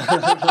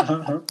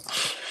thinking.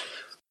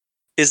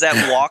 Is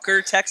that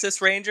Walker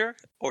Texas Ranger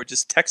or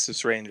just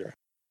Texas Ranger?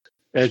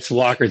 It's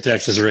Walker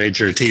Texas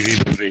Ranger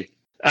TV movie.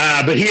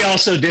 But he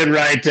also did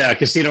write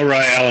Casino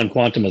Royale and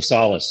Quantum of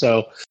Solace.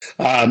 So,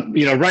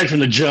 right from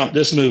the jump,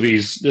 this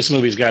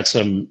movie's got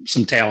some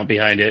talent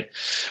behind it.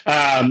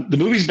 The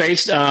movie's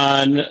based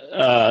on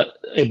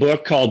a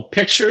book called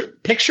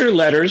Picture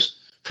Letters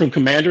from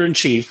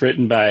Commander-in-Chief,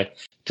 written by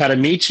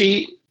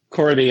Tadamichi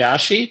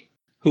Kobayashi,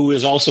 who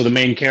is also the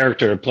main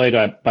character played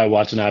by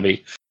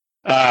Watanabe.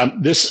 I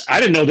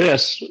didn't know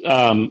this,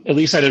 at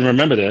least I didn't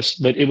remember this,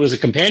 but it was a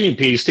companion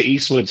piece to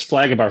Eastwood's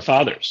Flag of Our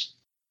Fathers.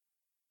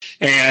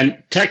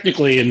 And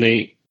technically, in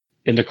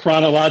the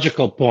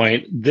chronological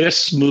point,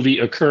 this movie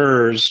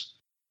occurs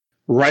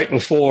right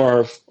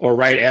before or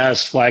right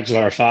as Flags of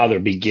Our Father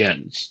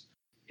begins.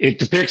 It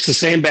depicts the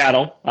same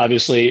battle,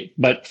 obviously,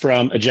 but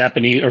from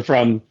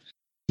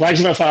Flags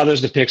of Our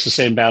Fathers depicts the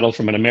same battle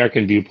from an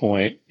American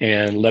viewpoint,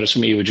 and Letters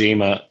from Iwo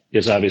Jima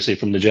is obviously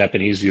from the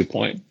Japanese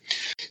viewpoint.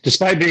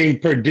 Despite being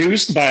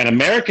produced by an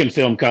American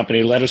film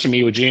company, Letters from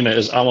Iwo Jima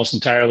is almost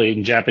entirely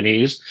in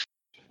Japanese.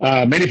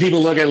 Many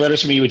people look at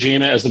Letters from Iwo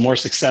Jima as the more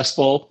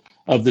successful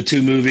of the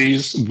two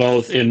movies,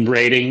 both in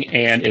rating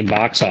and in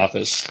box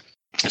office.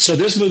 So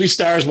this movie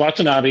stars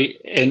Watanabe,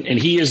 and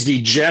he is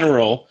the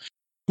general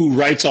who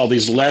writes all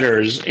these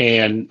letters,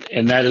 and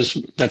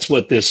that's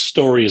what this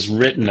story is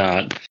written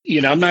on.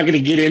 I'm not going to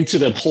get into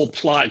the whole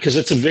plot because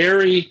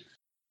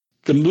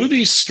the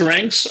movie's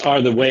strengths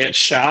are the way it's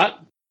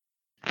shot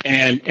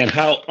and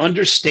how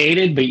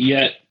understated but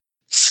yet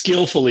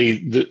skillfully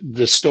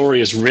the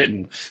story is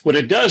written. What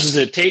it does is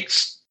it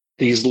takes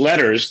these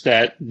letters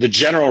that the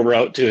general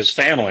wrote to his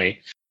family,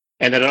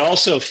 and then it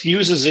also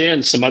fuses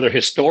in some other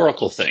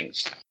historical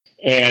things.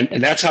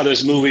 And that's how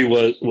this movie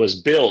was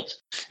built.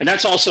 And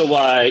that's also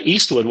why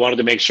Eastwood wanted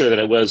to make sure that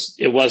it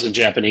was in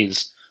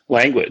Japanese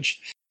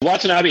language.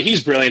 Watanabe,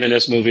 he's brilliant in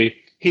this movie.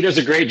 He does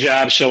a great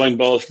job showing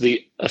both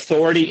the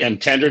authority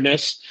and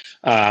tenderness,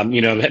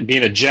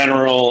 being a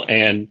general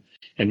and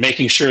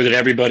making sure that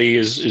everybody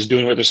is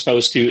doing what they're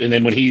supposed to. And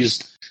then when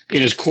he's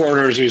in his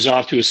quarters or he's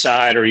off to his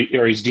side or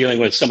he's dealing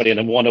with somebody on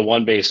a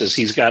one-to-one basis,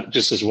 he's got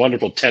just this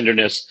wonderful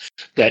tenderness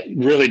that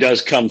really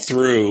does come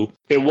through.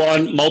 It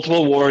won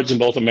multiple awards in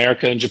both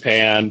America and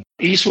Japan.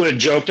 Eastwood had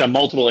joked on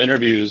multiple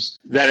interviews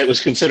that it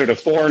was considered a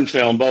foreign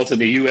film both in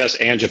the U.S.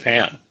 and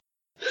Japan.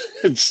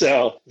 And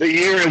so the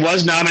year it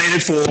was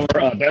nominated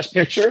for Best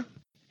Picture,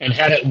 and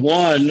had it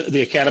won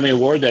the Academy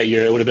Award that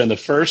year, it would have been the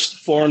first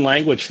foreign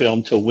language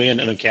film to win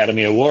an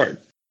Academy Award.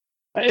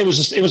 It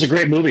was a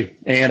great movie,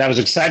 and I was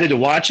excited to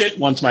watch it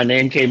once my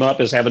name came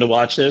up as having to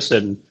watch this.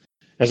 And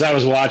as I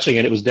was watching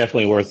it, it was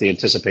definitely worth the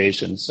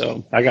anticipation.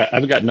 So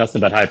I've got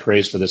nothing but high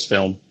praise for this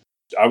film.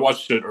 I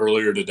watched it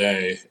earlier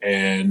today,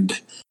 and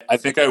I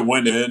think I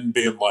went in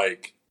being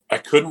like, I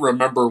couldn't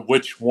remember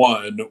which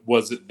one.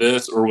 Was it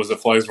this or was it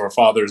Flags of Our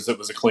Fathers that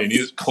was a Clint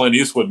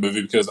Eastwood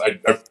movie, because I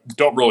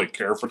don't really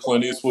care for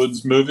Clint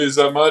Eastwood's movies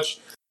that much.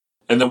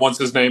 And then once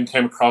his name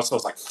came across, I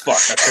was like, fuck,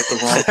 I picked the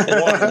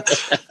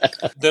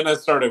wrong one. Then I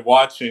started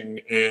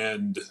watching,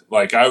 and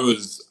I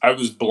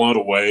was blown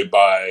away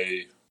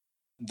by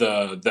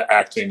the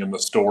acting and the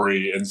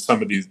story and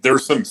some of these.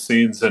 There's some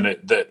scenes in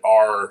it that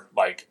are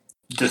like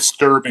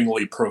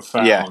disturbingly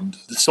profound. Yeah.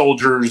 The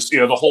soldiers,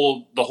 the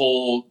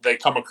whole they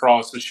come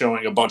across as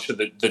showing a bunch of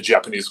the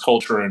Japanese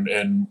culture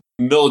and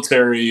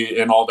military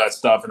and all that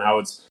stuff, and how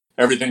it's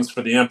everything's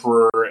for the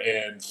emperor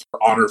and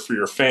for honor for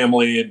your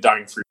family and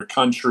dying for your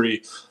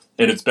country,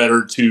 and it's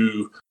better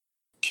to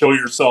kill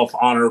yourself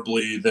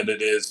honorably than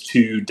it is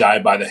to die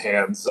by the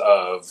hands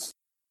of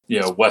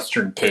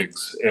Western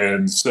pigs.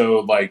 And so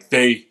like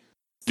the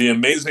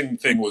amazing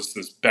thing was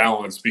this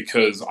balance,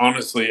 because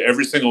honestly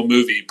every single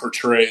movie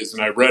portrays,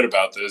 and I read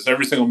about this,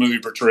 every single movie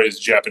portrays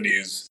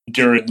Japanese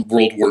during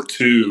World War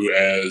II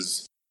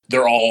as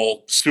they're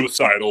all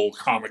suicidal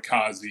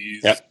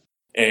kamikazes. Yep.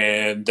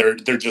 And they're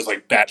just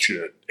like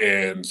batshit.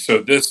 And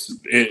so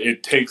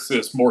it takes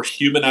this more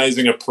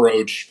humanizing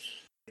approach.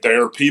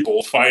 There are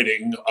people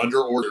fighting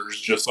under orders,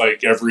 just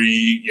like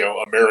every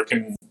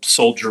American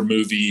soldier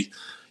movie.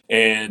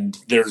 And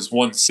there's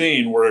one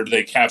scene where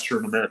they capture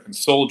an American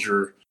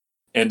soldier,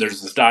 and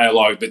there's this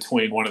dialogue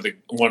between one of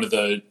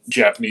the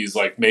Japanese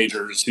like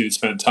majors who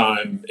spent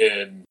time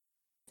in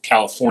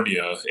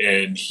California,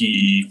 and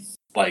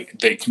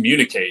they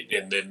communicate,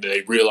 and then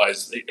they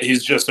realize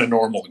he's just a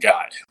normal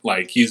guy.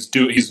 Like he's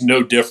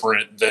no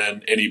different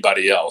than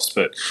anybody else.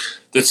 But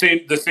the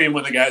same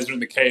when the guys are in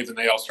the cave and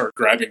they all start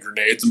grabbing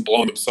grenades and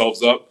blowing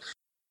themselves up,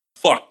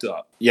 fucked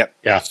up. Yep.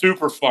 Yeah.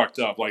 Super fucked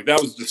up. Like that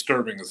was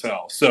disturbing as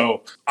hell.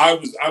 So I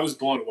was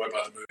blown away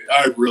by the movie.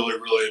 I really,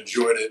 really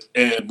enjoyed it.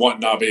 And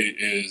Watanabe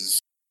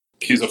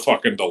he's a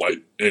fucking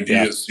delight. And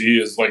he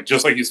is like,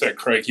 just like you said,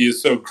 Craig, he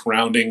is so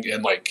grounding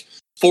and like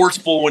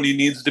forceful when he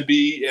needs to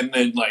be, and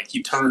then like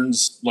he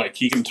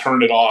can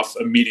turn it off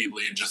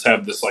immediately and just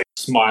have this like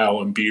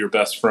smile and be your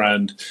best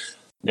friend,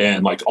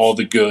 and like all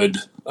the good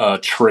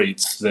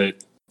traits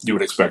that you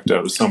would expect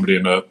out of somebody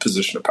in a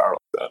position of power like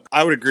that.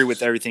 I would agree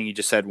with everything you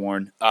just said,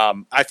 Warren.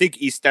 I think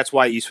that's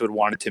why Eastwood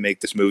wanted to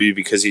make this movie,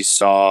 because he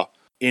saw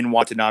in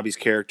Watanabe's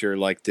character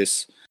like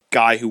this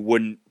guy who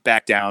wouldn't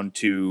back down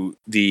to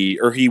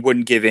he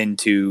wouldn't give in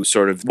to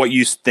sort of what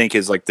you think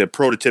is like the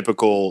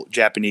prototypical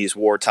Japanese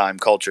wartime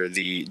culture,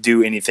 the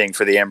do anything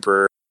for the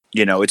emperor.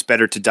 It's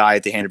better to die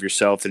at the hand of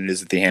yourself than it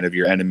is at the hand of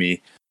your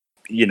enemy.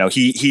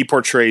 He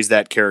portrays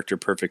that character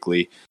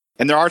perfectly.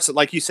 And there are some,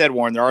 like you said,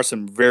 Warren, there are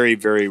some very,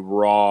 very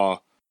raw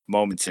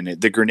moments in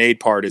it. The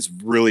grenade part is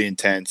really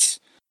intense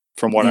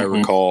from what I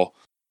recall.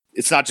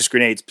 It's not just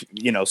grenades,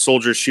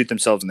 soldiers shoot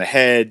themselves in the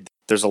head.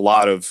 There's a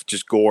lot of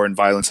just gore and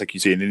violence like you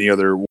see in any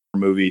other war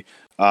movie.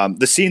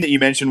 The scene that you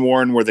mentioned,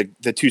 Warren, where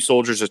the two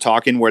soldiers are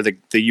talking, where the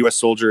U.S.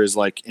 soldier is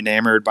like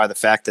enamored by the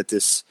fact that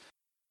this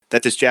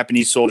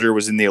Japanese soldier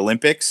was in the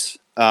Olympics,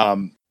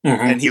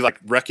 and he like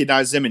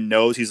recognizes him and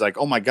knows, he's like,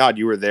 oh my God,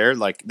 you were there.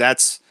 Like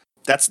that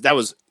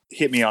was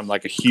hit me on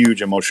like a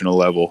huge emotional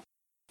level.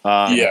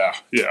 Yeah.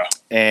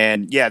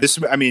 And yeah,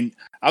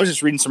 I was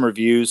just reading some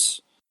reviews,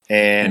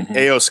 and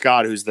A.O.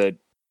 Scott, who's the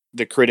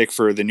critic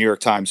for the New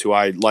York Times, who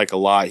I like a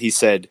lot, he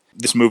said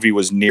this movie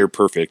was near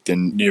perfect.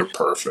 And near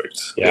perfect.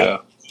 Yeah.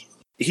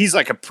 He's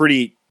like a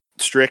pretty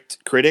strict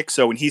critic.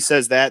 So when he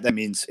says that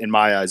means in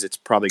my eyes, it's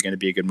probably going to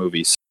be a good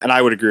movie. And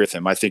I would agree with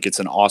him. I think it's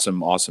an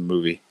awesome, awesome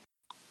movie.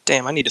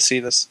 Damn, I need to see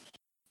this.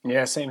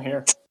 Yeah, same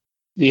here.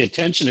 The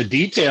attention to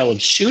detail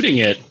of shooting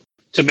it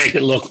to make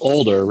it look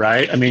older,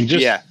 right? I mean,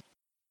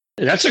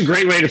 that's a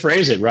great way to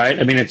phrase it, right?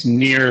 I mean, it's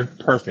near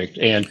perfect.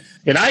 And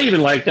I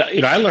even like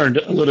that, I learned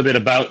a little bit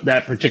about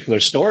that particular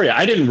story.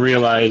 I didn't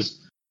realize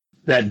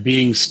that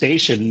being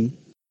stationed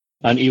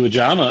on Iwo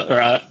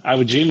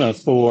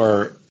Jima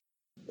for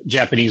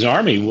Japanese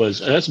army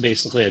that's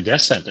basically a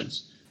death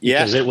sentence. Yeah.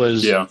 Because it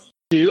was,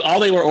 all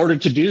they were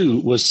ordered to do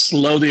was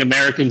slow the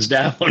Americans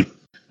down.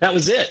 That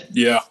was it.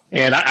 Yeah.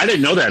 And I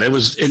didn't know that. It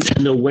was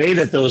in the way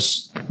that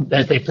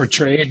they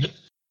portrayed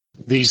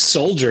these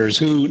soldiers,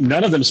 who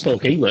none of them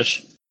spoke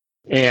English,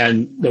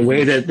 and the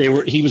way that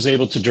he was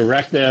able to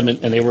direct them, and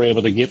they were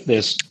able to get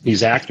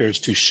these actors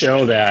to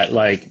show that,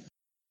 like,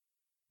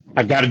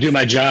 I've got to do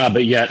my job,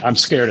 but yet I'm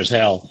scared as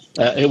hell.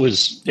 It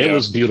was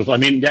beautiful. I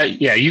mean,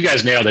 you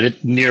guys nailed it.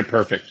 It's near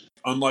perfect.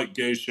 Unlike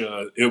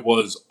Geisha, it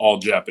was all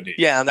Japanese.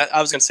 Yeah,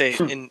 I was going to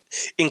say,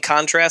 in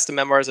contrast to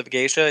Memoirs of a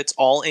Geisha, it's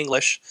all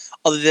English,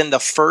 other than the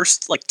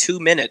first 2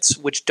 minutes,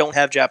 which don't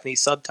have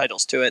Japanese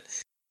subtitles to it.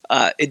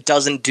 It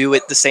doesn't do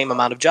it the same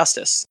amount of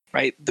justice,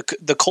 right?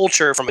 The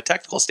culture, from a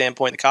technical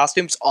standpoint, the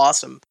costume's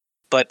awesome,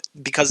 but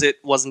because it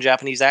wasn't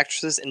Japanese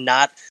actresses and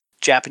not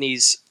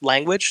Japanese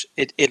language,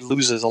 it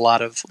loses a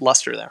lot of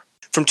luster there.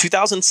 From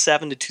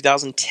 2007 to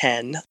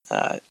 2010,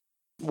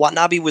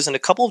 Watanabe was in a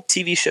couple of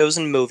TV shows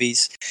and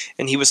movies,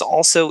 and he was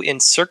also in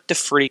Cirque du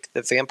Freak,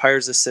 the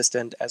vampire's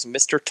assistant, as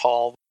Mr.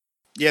 Tall.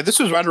 Yeah, this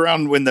was right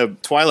around when the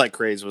Twilight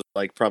craze was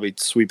probably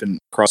sweeping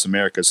across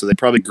America, so they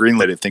probably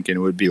greenlit it thinking it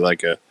would be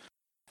like a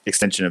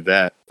extension of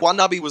that.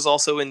 Watanabe was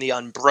also in The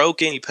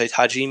Unbroken. He played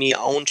Hajime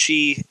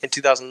Onchi in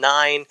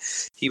 2009.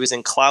 He was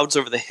in Clouds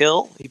Over the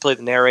Hill. He played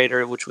the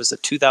narrator, which was a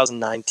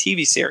 2009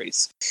 TV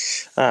series.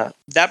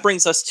 That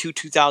brings us to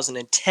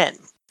 2010.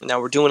 Now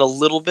we're doing a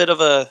little bit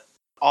of a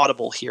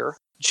audible here.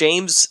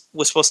 James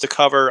was supposed to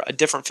cover a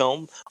different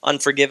film,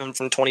 Unforgiven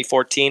from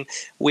 2014.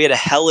 We had a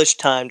hellish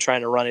time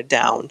trying to run it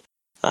down.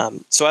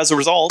 So as a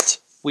result,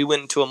 we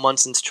went into a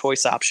Munson's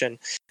Choice option,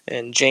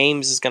 and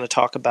James is going to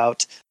talk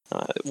about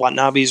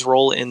Watanabe's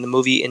role in the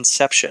movie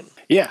Inception.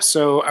 Yeah,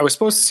 so I was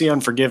supposed to see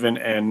Unforgiven,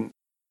 and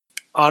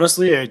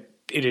honestly, it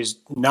is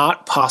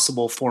not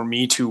possible for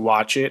me to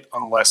watch it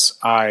unless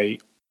I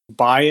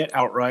buy it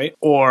outright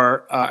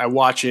or I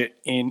watch it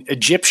in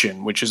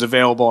Egyptian, which is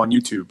available on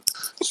YouTube.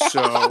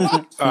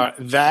 So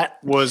that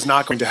was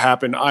not going to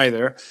happen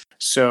either.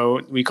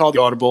 So we called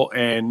the Audible,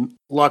 and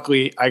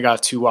luckily I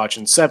got to watch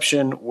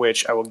Inception,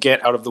 which I will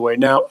get out of the way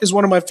now, is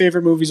one of my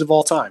favorite movies of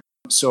all time.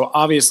 So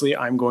obviously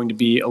I'm going to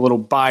be a little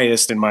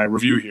biased in my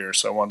review here,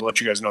 so I wanted to let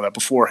you guys know that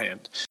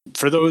beforehand.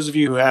 For those of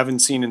you who haven't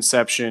seen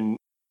Inception,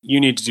 you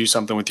need to do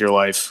something with your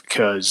life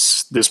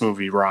because this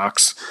movie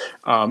rocks.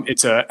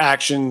 It's an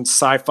action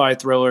sci-fi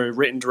thriller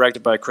written,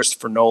 directed by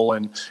Christopher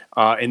Nolan.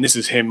 And this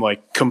is him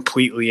like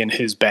completely in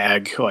his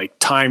bag, like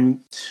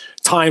time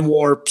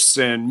warps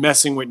and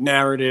messing with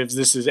narratives.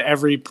 This is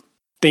everything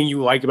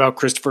you like about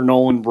Christopher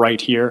Nolan right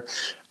here.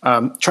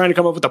 Trying to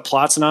come up with a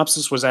plot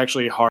synopsis was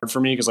actually hard for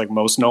me because like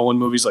most Nolan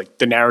movies, like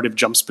the narrative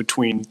jumps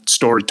between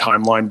story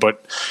timeline,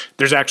 but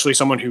there's actually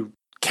someone who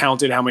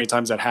counted how many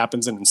times that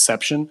happens in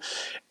Inception,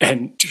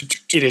 and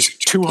it is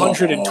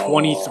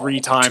 223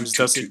 times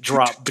does it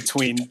drop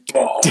between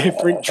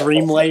different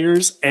dream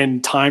layers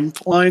and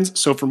timelines.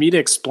 So for me to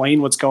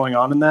explain what's going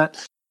on in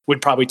that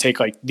would probably take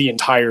like the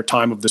entire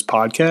time of this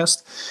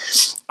podcast.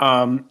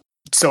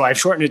 So I've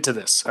shortened it to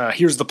this.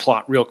 Here's the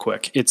plot real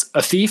quick. It's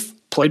a thief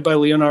played by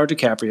Leonardo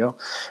DiCaprio.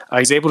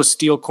 He's able to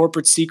steal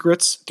corporate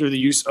secrets through the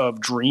use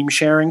of dream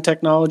sharing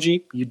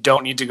technology. You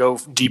don't need to go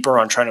deeper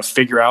on trying to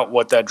figure out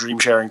what that dream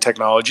sharing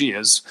technology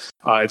is.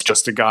 It's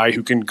just a guy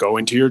who can go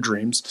into your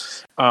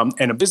dreams.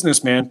 And a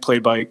businessman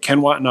played by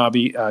Ken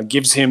Watanabe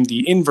gives him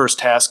the inverse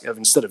task of,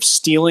 instead of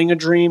stealing a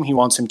dream, he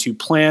wants him to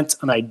plant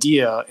an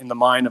idea in the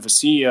mind of a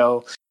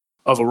CEO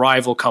of a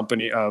rival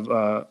company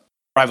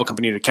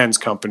to Ken's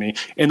company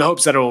in the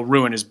hopes that it will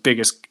ruin his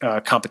biggest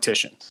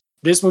competition.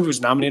 This movie was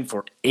nominated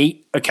for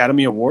 8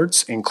 Academy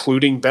Awards,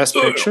 including Best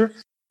Picture.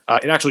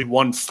 It actually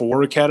won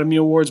 4 Academy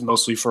Awards,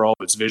 mostly for all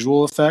of its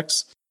visual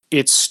effects.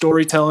 Its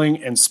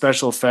storytelling and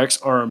special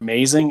effects are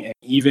amazing, and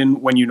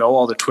even when you know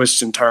all the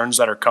twists and turns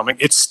that are coming,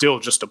 it's still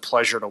just a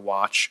pleasure to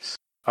watch.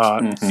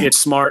 It's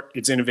smart,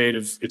 it's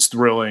innovative, it's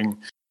thrilling,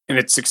 and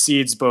it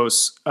succeeds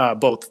both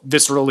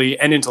viscerally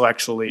and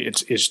intellectually.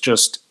 It's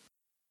just,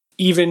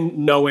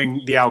 even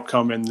knowing the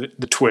outcome and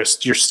the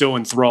twist, you're still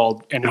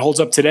enthralled, and it holds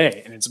up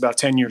today, and it's about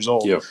 10 years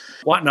old. Yep.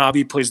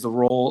 Watanabe plays the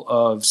role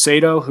of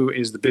Sato, who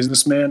is the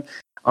businessman.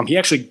 He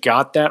actually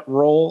got that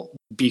role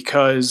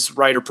because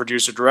writer,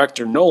 producer,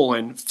 director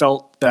Nolan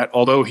felt that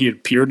although he had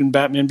appeared in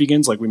Batman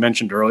Begins, like we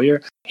mentioned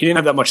earlier, he didn't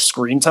have that much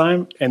screen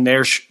time, and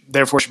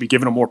therefore should be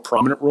given a more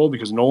prominent role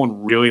because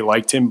Nolan really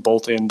liked him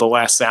both in The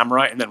Last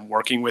Samurai and then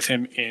working with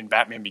him in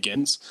Batman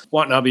Begins.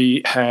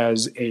 Watanabe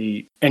has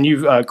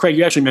and Craig,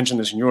 you actually mentioned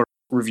this in your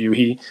review.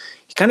 He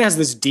kind of has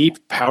this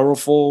deep,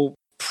 powerful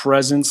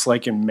presence,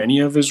 like in many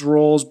of his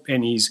roles,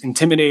 and he's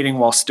intimidating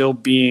while still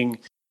being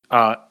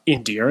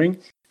endearing.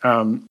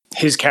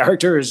 His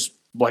character is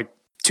like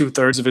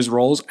 2/3 of his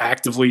roles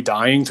actively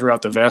dying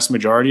throughout the vast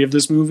majority of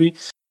this movie,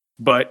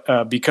 but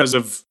because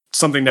of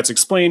something that's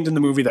explained in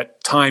the movie,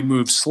 that time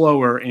moves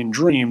slower in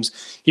dreams,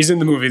 he's in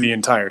the movie the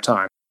entire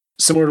time.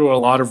 Similar to a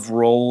lot of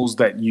roles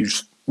that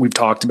we've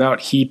talked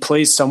about, he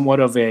plays somewhat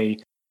of a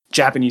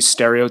Japanese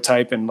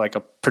stereotype and like a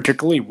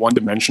particularly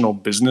one-dimensional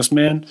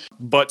businessman.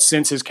 But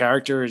since his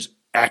character is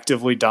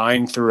actively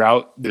dying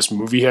throughout this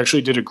movie, he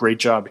actually did a great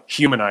job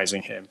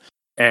humanizing him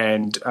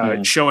and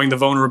showing the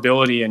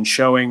vulnerability and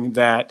showing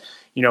that,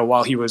 you know,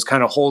 while he was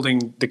kind of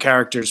holding the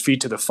character's feet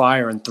to the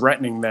fire and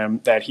threatening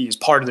them, that he's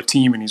part of the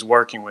team and he's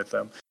working with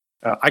them.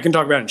 I can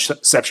talk about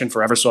Inception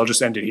forever, so I'll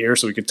just end it here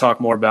so we could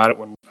talk more about it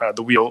when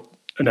the wheel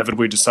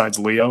inevitably decides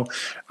Leo.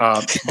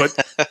 But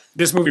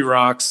this movie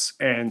rocks,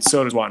 and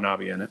so does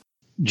Watanabe in it.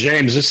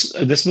 James,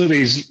 this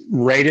movie's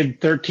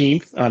rated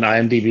 13th on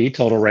IMDb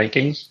total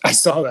rankings. I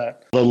saw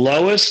that. The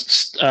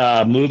lowest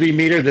movie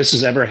meter this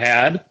has ever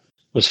had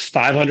was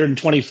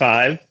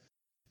 525,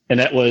 and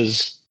that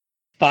was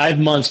 5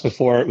 months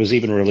before it was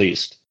even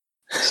released.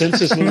 Since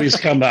this movie's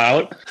come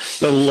out,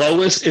 the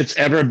lowest it's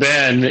ever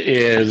been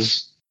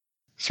is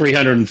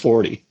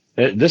 340.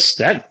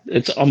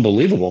 It's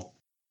unbelievable.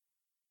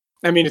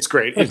 I mean, it's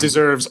great. It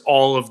deserves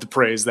all of the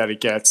praise that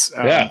it gets.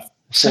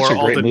 Such a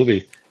great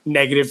movie.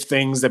 Negative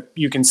things that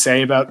you can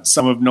say about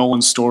some of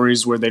Nolan's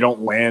stories where they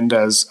don't land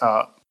as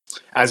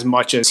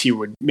much as he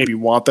would maybe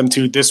want them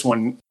to. This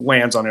one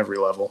lands on every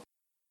level.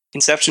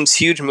 Inception's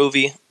huge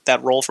movie.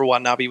 That role for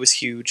Watanabe was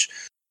huge.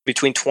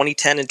 Between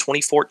 2010 and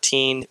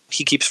 2014,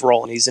 he keeps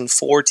rolling. He's in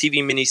 4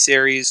 TV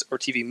miniseries or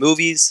TV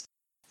movies.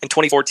 In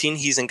 2014,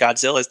 he's in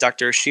Godzilla as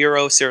Dr.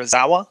 Shiro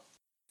Serizawa.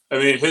 I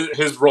mean,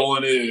 his role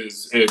in it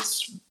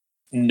it's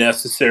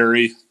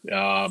necessary.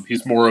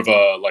 He's more of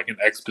an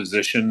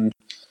exposition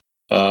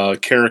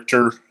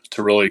character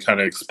to really kind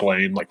of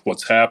explain like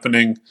what's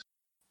happening.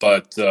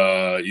 but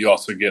you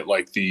also get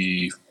like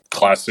the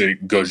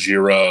classic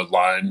Gojira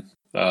line.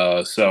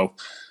 So,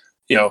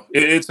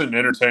 it's an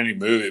entertaining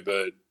movie,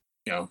 but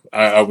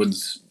I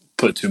wouldn't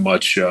put too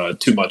much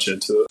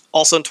into it.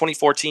 Also in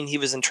 2014, he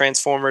was in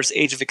Transformers: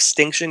 Age of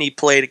Extinction. He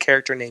played a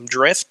character named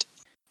Drift.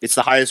 It's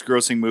the highest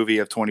grossing movie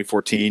of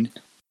 2014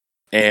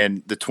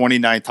 and the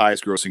 29th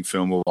highest grossing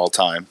film of all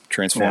time.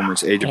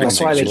 Transformers: Age of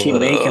That's Extinction. why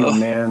they keep making them,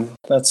 man.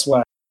 That's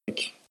why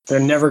they're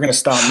never going to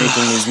stop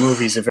making these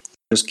movies if it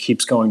just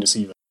keeps going to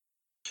see them.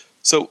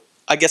 So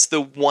I guess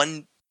the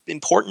one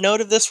important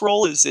note of this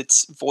role is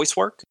its voice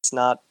work. It's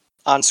not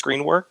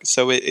on-screen work,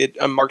 so it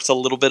marks a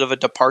little bit of a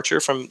departure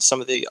from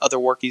some of the other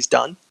work he's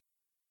done.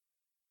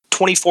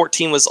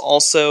 2014 was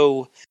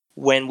also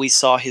when we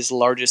saw his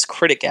largest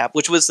critic gap,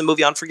 which was the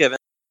movie Unforgiven.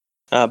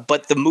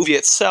 But the movie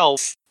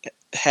itself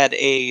had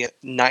a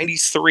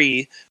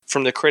 93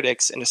 from the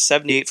critics and a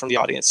 78 from the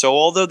audience. So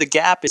although the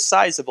gap is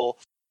sizable,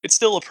 it's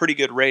still a pretty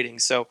good rating.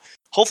 So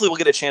hopefully we'll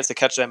get a chance to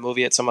catch that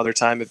movie at some other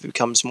time if it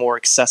becomes more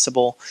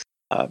accessible,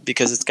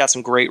 because it's got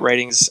some great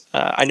ratings.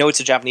 I know it's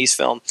a Japanese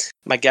film.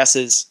 My guess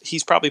is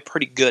he's probably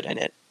pretty good in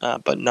it,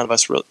 but none of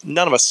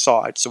us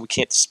saw it, so we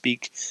can't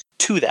speak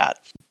to that.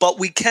 But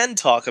we can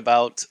talk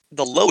about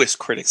the lowest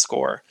critic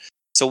score.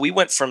 So we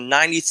went from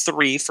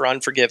 93 for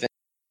Unforgiven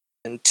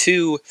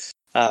to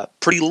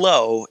pretty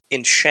low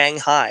in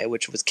Shanghai,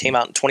 which came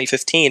out in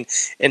 2015.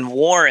 And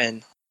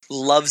Warren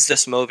loves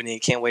this movie, and he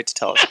can't wait to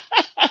tell us.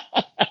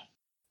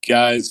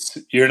 Guys,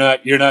 you're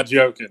not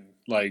joking.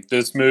 Like,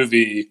 this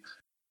movie,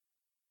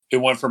 it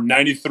went from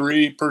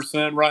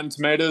 93% Rotten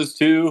Tomatoes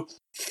to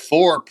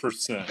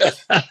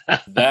 4%.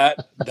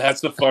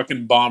 That's a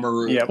fucking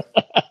bomber. Yep.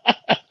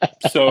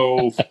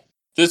 So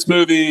this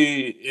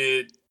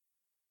movie,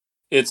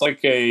 it's like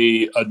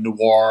a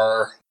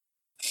noir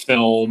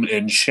film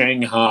in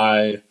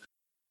Shanghai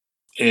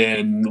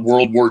in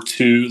World War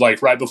II,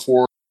 like right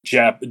before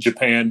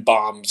Japan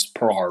bombs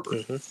Pearl Harbor.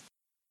 Mm-hmm.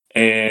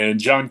 And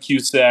John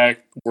Cusack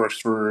works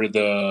for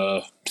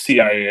the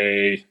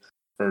CIA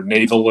or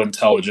Naval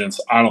Intelligence.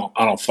 I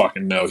don't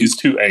fucking know. He's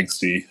too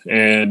angsty.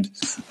 And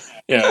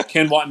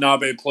Ken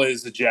Watanabe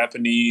plays the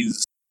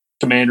Japanese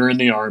commander in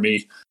the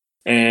army,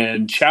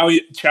 and Chow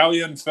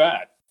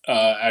Yun-fat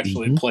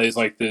actually plays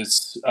like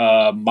this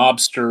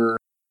mobster.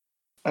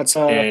 That's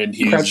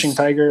Crouching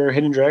Tiger,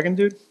 Hidden Dragon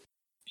dude?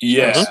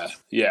 Yeah,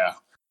 yeah.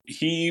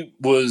 He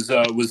was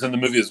in the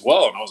movie as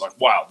well, and I was like,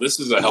 wow, this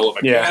is a hell of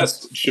a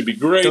cast. It should be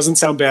great. Doesn't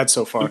sound bad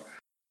so far.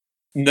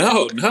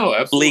 No,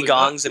 absolutely. Lee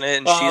Gong's in it,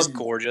 and she's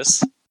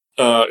gorgeous.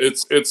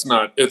 It's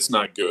not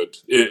good.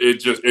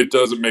 It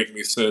doesn't make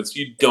any sense.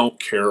 You don't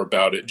care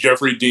about it.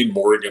 Jeffrey Dean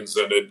Morgan's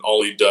in it.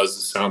 All he does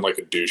is sound like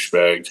a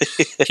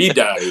douchebag. He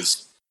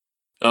dies.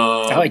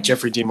 I like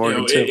Jeffrey Dean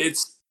Morgan too.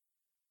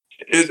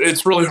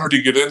 It's really hard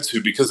to get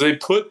into because they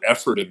put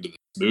effort into this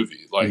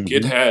movie. Like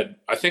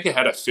I think it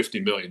had a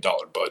 $50 million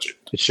budget.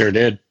 It sure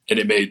did, and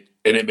it made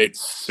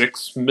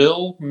 $6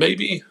 million,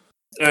 maybe.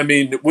 I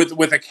mean,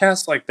 with a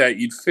cast like that,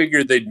 you'd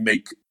figure they'd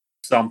make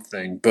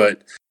something,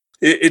 but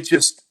it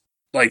just,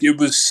 like, it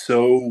was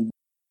so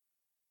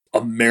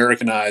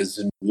Americanized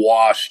and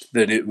washed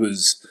that it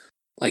was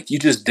like you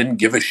just didn't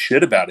give a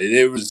shit about it.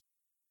 It was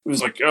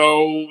like,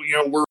 oh,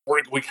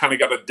 we kind of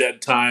got a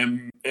dead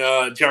time.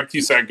 John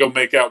Cusack, go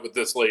make out with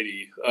this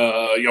lady.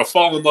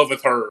 Fall in love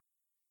with her.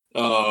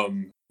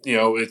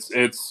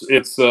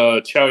 It's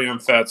Chow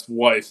Yun-fat's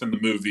wife in the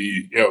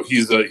movie.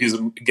 He's a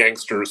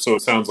gangster, so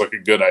it sounds like a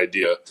good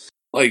idea.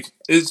 Like,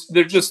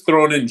 they're just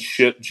throwing in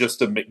shit just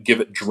to give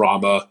it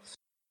drama.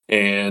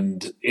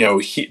 And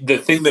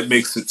the thing that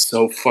makes it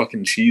so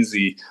fucking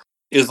cheesy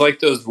is like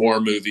those war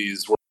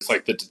movies where it's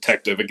like the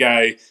detective,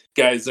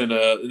 guy's in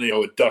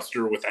a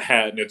duster with a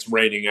hat and it's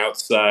raining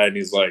outside, and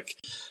he's like,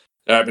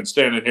 I've been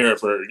standing here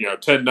for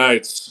 10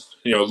 nights,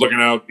 looking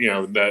out,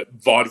 that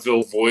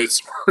vaudeville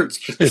voice where it's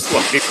just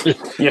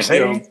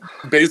like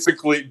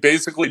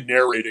basically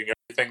narrating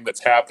everything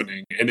that's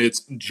happening, and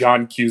it's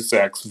John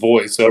Cusack's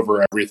voice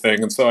over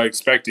everything. And so I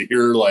expect to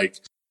hear like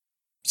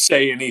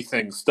say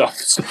anything stuff.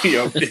 So,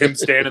 him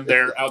standing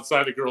there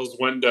outside a girl's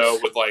window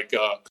with like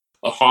a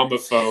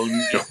homophone,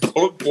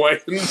 playing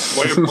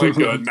like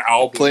an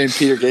album, playing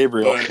Peter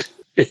Gabriel.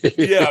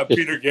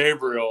 Peter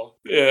Gabriel.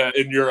 Yeah,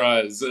 in your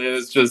eyes.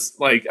 It's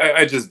just like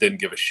I just didn't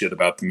give a shit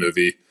about the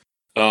movie.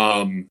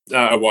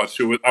 I watched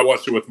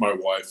it with my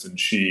wife, and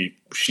she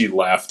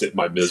laughed at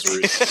my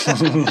misery.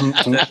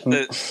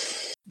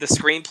 The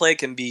screenplay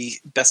can be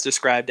best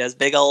described as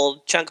big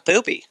old chunk of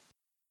poopy.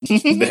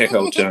 Big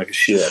old chunk of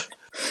shit.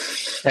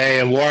 Hey,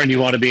 and Warren, you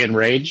want to be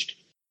enraged?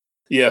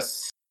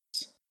 Yes.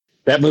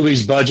 That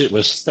movie's budget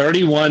was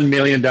 $31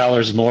 million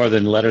more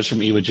than Letters from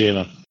Iwo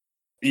Jima.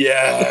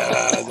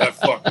 Yeah, that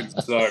fucking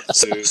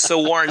sucks, dude.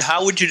 So, Warren,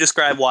 how would you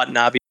describe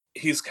Watanabe?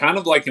 He's kind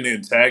of like an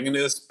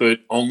antagonist, but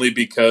only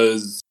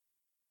because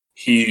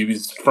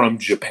he's from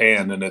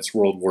Japan and it's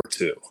World War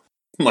II.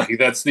 Like,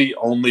 that's the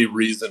only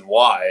reason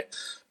why.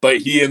 But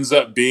he ends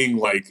up being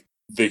like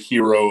the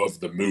hero of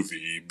the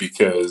movie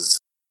because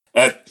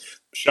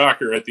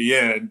shocker, at the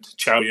end,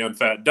 Chow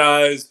Yun-fat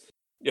dies.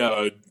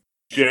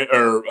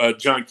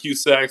 John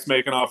Cusack's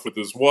making off with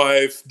his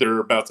wife. They're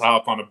about to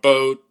hop on a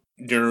boat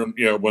during,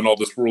 when all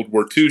this World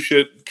War II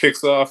shit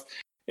kicks off.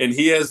 And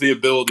he has the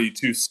ability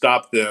to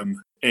stop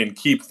them and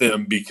keep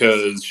them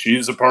because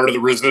she's a part of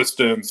the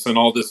resistance and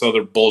all this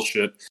other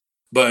bullshit.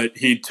 But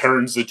he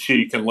turns the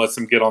cheek and lets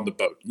them get on the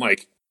boat.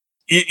 Like,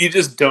 you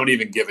just don't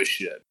even give a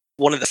shit.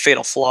 One of the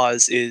fatal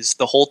flaws is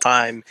the whole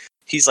time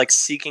he's like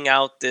seeking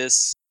out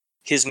his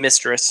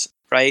mistress,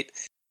 right?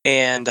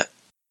 And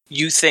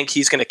you think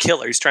he's going to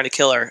kill her. He's trying to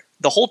kill her.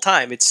 The whole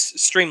time it's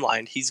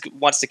streamlined. He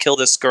wants to kill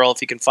this girl if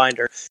he can find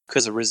her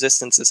because the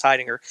resistance is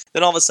hiding her.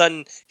 Then all of a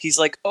sudden he's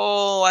like,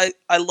 oh,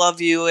 I love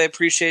you. I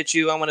appreciate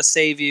you. I want to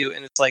save you.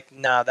 And it's like,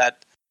 nah,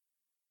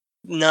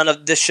 none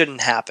of this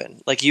shouldn't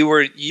happen. Like you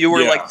were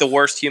like the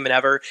worst human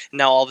ever.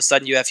 Now all of a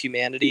sudden you have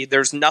humanity.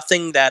 There's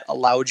nothing that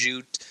allowed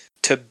you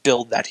to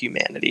build that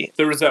humanity.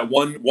 There was that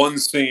one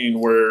scene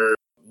where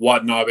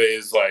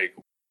Watanabe's like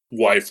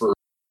wife or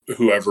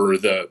whoever,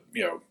 the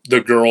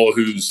girl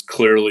who's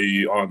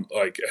clearly on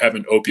like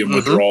having opium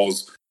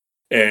withdrawals,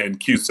 and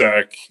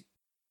Cusack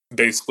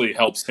basically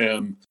helps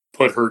him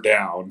put her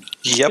down.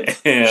 Yep.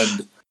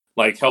 And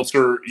like helps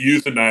her,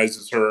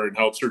 euthanizes her and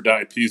helps her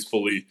die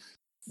peacefully.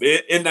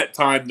 In that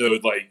time though,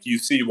 like you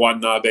see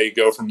Watanabe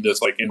go from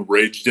this like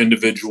enraged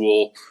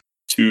individual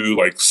to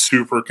like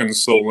super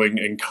consoling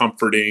and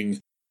comforting,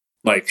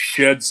 like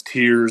sheds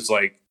tears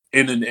like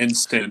in an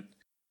instant,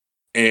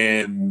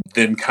 and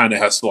then kind of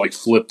has to like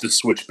flip the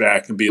switch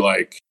back and be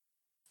like,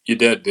 "You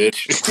dead,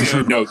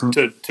 bitch." No,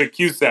 to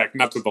Cusack,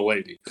 not to the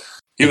lady.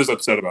 He was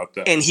upset about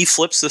that. And he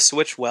flips the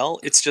switch well.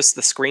 It's just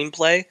the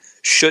screenplay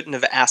shouldn't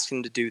have asked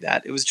him to do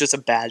that. It was just a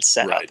bad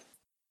setup. Right.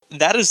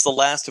 That is the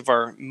last of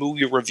our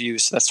movie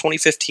reviews. So that's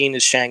 2015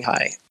 is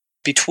Shanghai.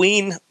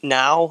 Between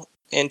now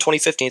and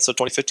 2015, so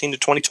 2015 to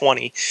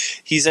 2020,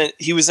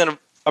 he was in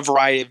a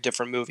variety of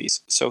different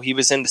movies. So he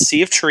was in The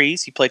Sea of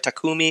Trees. He played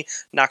Takumi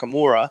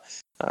Nakamura.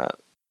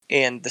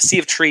 And The Sea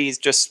of Trees,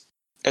 just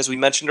as we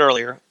mentioned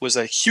earlier, was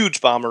a huge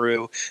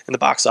bombaroo in the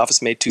box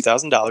office, made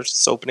 $2,000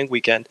 its opening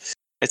weekend.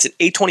 It's an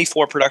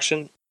A24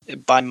 production.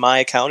 By my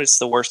account, it's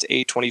the worst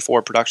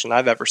A24 production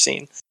I've ever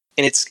seen.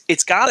 And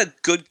it's got a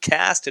good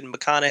cast in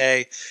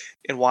McConaughey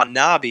and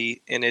Watanabe,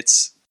 and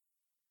it's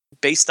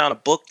based on a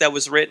book that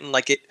was written.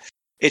 Like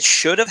it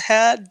should have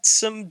had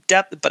some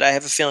depth, but I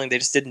have a feeling they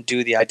just didn't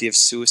do the idea of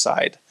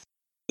suicide.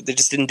 They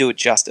just didn't do it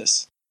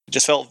justice. It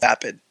just felt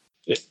vapid.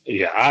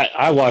 Yeah,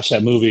 I watched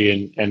that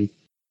movie and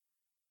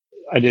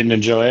I didn't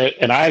enjoy it.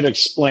 And I've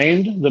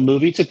explained the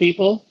movie to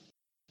people,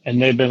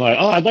 and they've been like,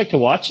 "Oh, I'd like to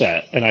watch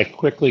that." And I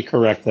quickly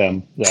correct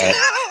them that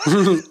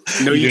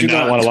no, you do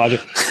not want to watch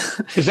it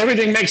because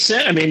everything makes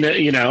sense. I mean,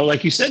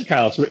 like you said,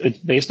 Kyle, it's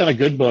based on a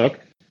good book.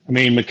 I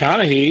mean,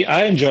 McConaughey,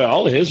 I enjoy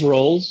all of his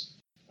roles.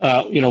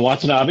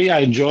 Watanabe, I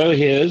enjoy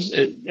his.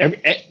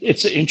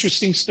 It's an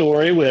interesting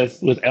story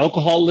with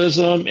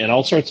alcoholism and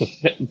all sorts of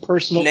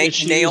personal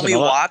issues. Naomi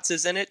Watts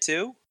is in it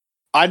too.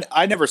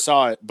 I never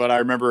saw it, but I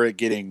remember it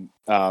getting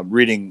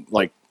reading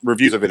like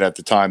reviews of it at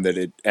the time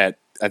that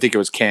I think it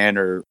was Cannes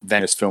or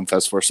Venice Film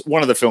Festival,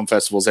 one of the film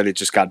festivals, that it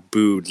just got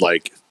booed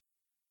like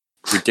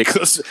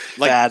ridiculous,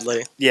 like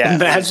badly. Yeah,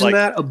 imagine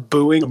that, a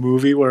booing a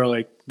movie where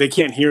like they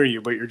can't hear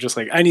you, but you're just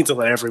like, I need to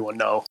let everyone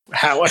know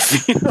how I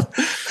feel.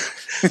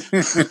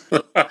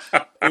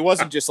 It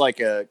wasn't just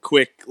like a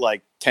quick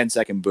like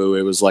 10-second boo.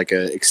 It was like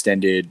a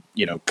extended,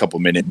 couple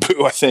minute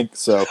boo, I think.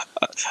 So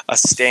a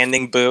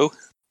standing boo.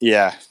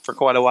 Yeah, for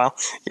quite a while.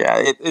 Yeah,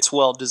 it's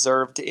well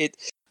deserved.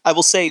 I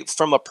will say,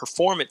 from a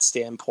performance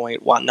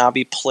standpoint,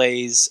 Watanabe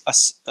plays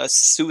a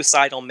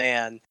suicidal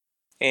man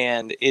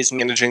and is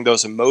managing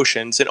those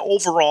emotions. And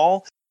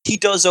overall, he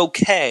does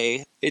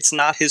okay. It's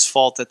not his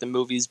fault that the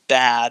movie's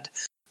bad.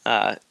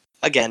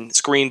 Again,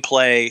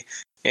 screenplay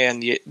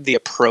and the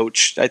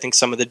approach. I think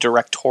some of the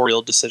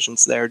directorial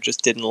decisions there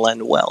just didn't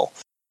lend well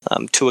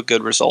to a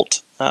good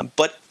result.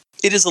 But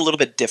it is a little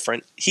bit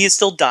different. He is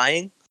still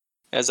dying,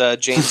 as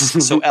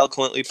James so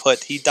eloquently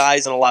put. He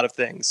dies in a lot of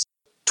things.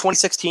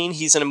 2016,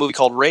 he's in a movie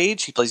called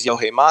Rage. He plays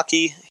Yohei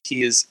Maki.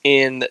 He is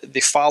in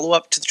the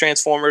follow-up to the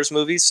Transformers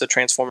movies, so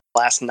Transformers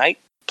Last Night.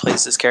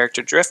 Plays his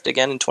character Drift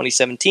again in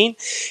 2017.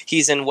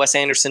 He's in Wes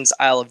Anderson's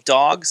Isle of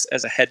Dogs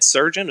as a head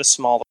surgeon, a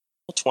small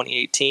role,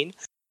 2018.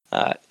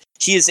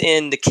 He is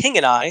in The King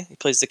and I. He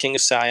plays the King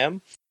of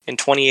Siam in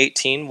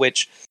 2018,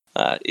 which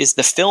is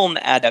the film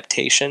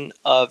adaptation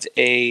of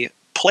a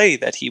play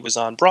that he was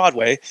on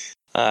Broadway.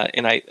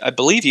 And I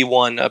believe he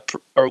won,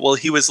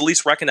 he was at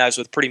least recognized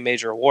with a pretty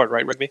major award,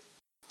 right, Rigby?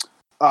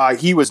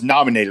 He was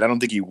nominated. I don't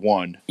think he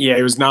won. Yeah,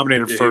 he was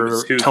nominated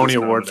for Tony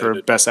Award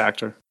for Best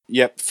Actor.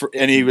 Yep,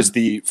 and he was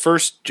the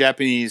first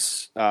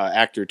Japanese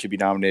actor to be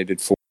nominated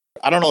for.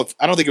 I don't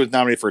think it was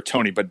nominated for a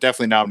Tony, but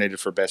definitely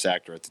nominated for Best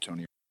Actor at the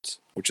Tony Awards,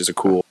 which is a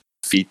cool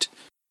feat.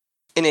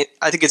 And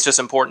I think it's just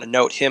important to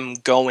note him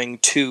going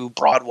to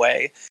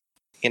Broadway.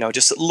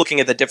 Just looking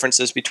at the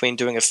differences between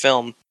doing a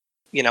film.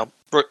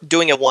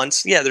 Doing it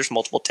once, there's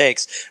multiple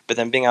takes, but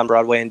then being on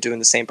Broadway and doing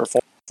the same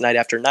performance night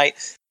after night,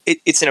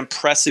 it's an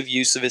impressive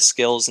use of his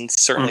skills and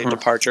certainly a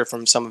departure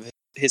from some of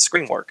his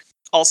screen work.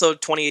 Also,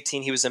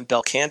 2018, he was in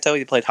Bel Canto.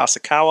 He played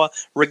Hasakawa.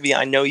 Rigby,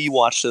 I know you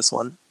watched this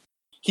one.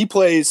 He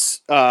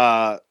plays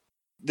the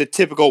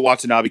typical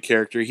Watanabe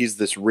character. He's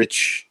this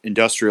rich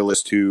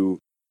industrialist who,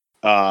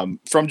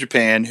 from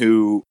Japan,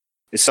 who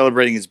is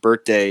celebrating his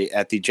birthday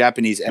at the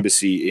Japanese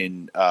embassy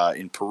in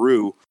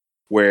Peru,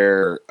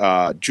 where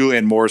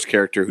Julianne Moore's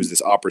character, who's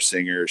this opera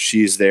singer,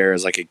 she's there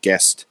as like a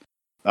guest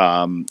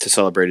to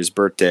celebrate his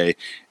birthday,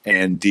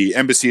 and the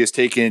embassy is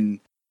taken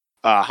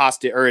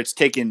hostage, or it's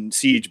taken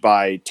siege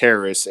by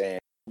terrorists, and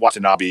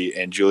Watanabe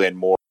and Julianne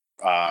Moore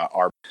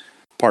are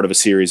part of a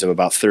series of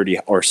about 30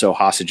 or so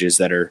hostages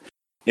that are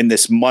in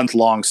this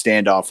month-long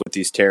standoff with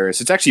these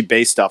terrorists. It's actually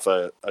based off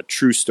a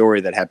true story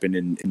that happened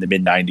in the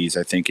mid-90s,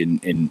 I think,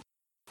 in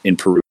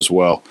Peru as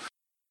well.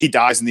 He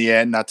dies in the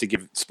end. Not to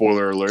give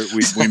spoiler alert,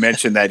 we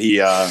mentioned that he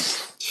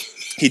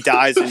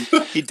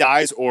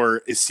dies or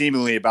is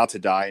seemingly about to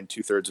die in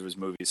 2/3 of his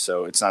movies.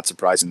 So it's not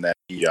surprising that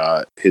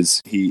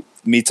he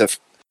meets a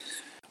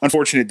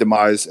unfortunate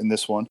demise in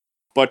this one.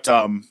 But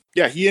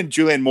he and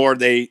Julianne Moore,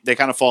 they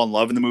kind of fall in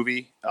love in the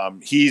movie.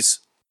 He's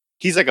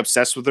like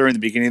obsessed with her in the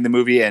beginning of the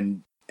movie,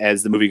 and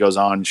as the movie goes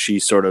on, she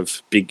sort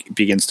of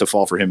begins to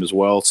fall for him as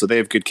well. So they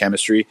have good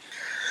chemistry.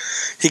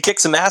 He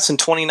kicked some ass in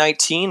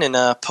 2019 in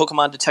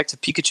Pokemon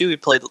Detective Pikachu. He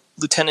played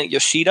Lieutenant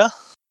Yoshida.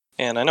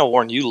 And I know,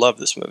 Warren, you love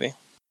this movie.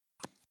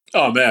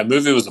 Oh, man,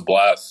 movie was a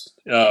blast.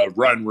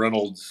 Ryan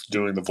Reynolds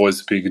doing the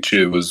voice of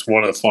Pikachu was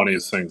one of the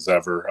funniest things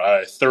ever.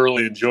 I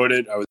thoroughly enjoyed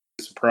it. I was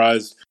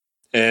surprised.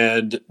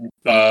 And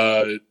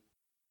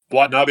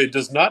Watanabe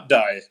does not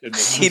die in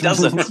this movie. He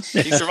doesn't.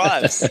 He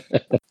survives.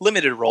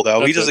 Limited role, though.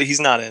 That's He's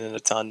not in it a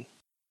ton.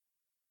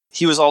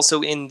 He was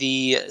also in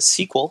the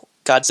sequel,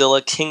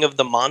 Godzilla King of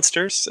the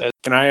Monsters.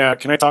 Can I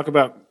talk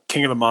about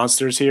King of the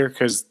Monsters here?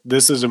 Because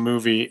this is a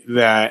movie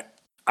that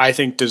I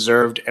think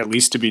deserved at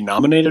least to be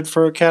nominated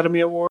for Academy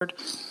Award.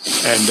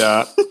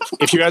 And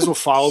if you guys will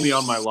follow me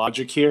on my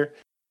logic here,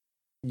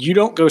 you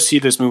don't go see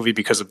this movie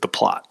because of the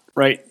plot,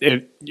 right?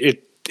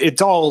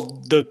 It's all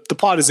the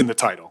plot is in the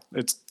title.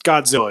 It's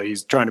Godzilla.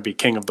 He's trying to be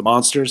king of the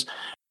monsters.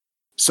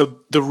 So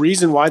the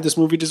reason why this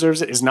movie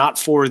deserves it is not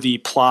for the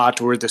plot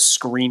or the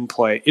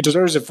screenplay. It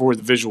deserves it for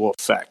the visual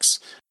effects.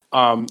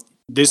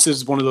 This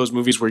is one of those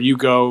movies where you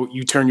go,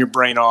 you turn your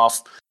brain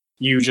off,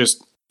 you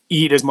just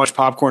eat as much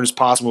popcorn as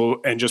possible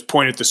and just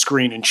point at the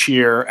screen and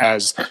cheer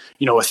as, a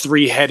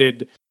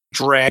 3-headed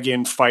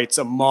dragon fights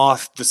a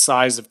moth the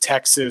size of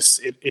Texas.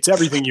 It's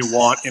everything you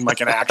want in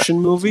like an action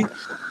movie.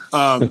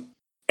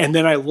 And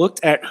then I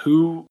looked at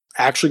who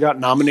actually got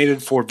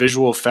nominated for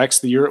visual effects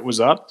the year it was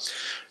up.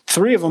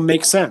 3 of them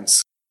make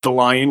sense. The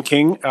Lion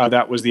King,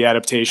 that was the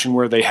adaptation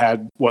where they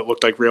had what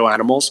looked like real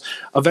animals.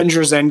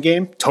 Avengers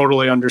Endgame,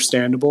 totally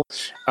understandable.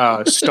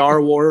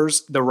 Star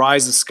Wars, The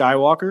Rise of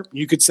Skywalker,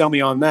 you could sell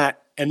me on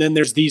that. And then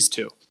there's these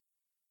 2.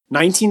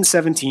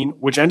 1917,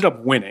 which ended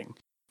up winning.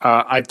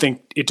 I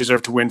think it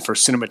deserved to win for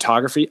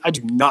cinematography. I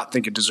do not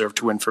think it deserved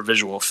to win for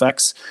visual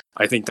effects.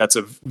 I think that's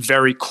a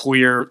very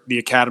clear, the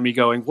Academy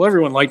going, well,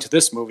 everyone liked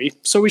this movie,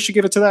 so we should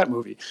give it to that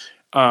movie.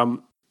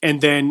 And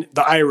then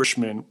The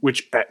Irishman,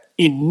 which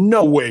in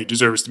no way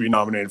deserves to be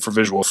nominated for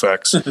visual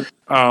effects.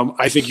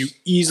 I think you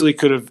easily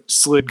could have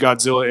slid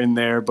Godzilla in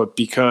there, but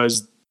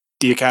because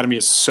the Academy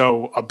is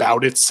so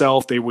about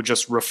itself, they would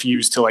just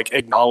refuse to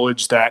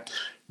acknowledge that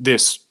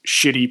this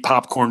shitty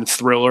popcorn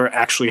thriller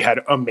actually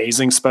had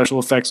amazing special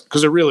effects,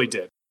 because it really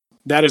did.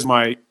 That is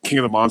my King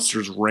of the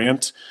Monsters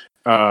rant.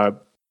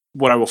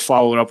 What I will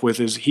follow it up with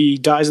is he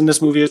dies in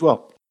this movie as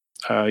well.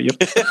 Yep.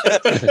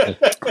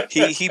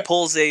 He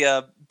pulls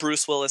a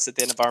Bruce Willis at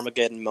the end of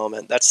Armageddon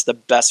moment. That's the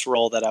best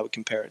role that I would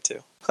compare it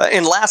to.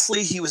 And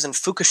lastly, he was in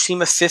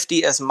Fukushima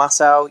 50 as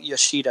Masao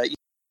Yoshida.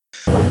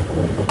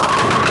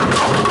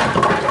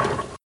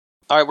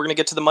 All right, we're going to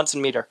get to the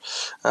Munson meter.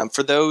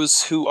 For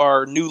those who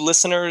are new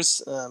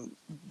listeners,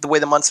 the way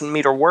the Munson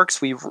meter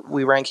works, we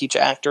rank each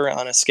actor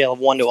on a scale of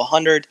 1 to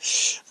 100.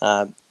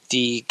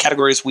 The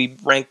categories we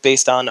rank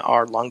based on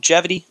are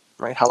longevity,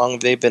 right? How long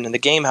have they been in the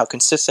game? How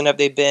consistent have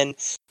they been?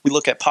 We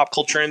look at pop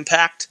culture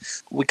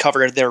impact. We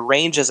cover their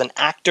range as an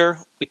actor.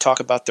 We talk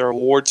about their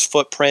awards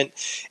footprint,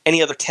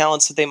 any other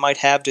talents that they might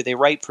have. Do they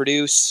write,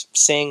 produce,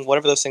 sing,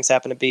 whatever those things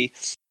happen to be.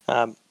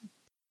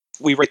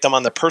 We rate them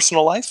on their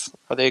personal life.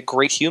 Are they a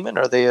great human?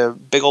 Are they a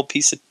big old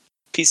piece of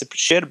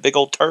shit, a big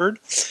old turd?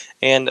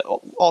 And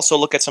also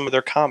look at some of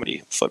their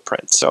comedy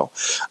footprint. So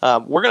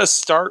we're going to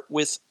start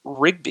with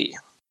Rigby.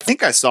 I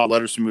think I saw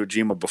Letters from Iwo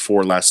Jima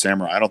before Last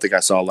Samurai. I don't think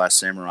I saw Last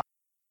Samurai a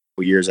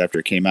couple years after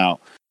it came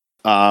out.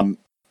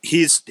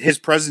 His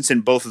presence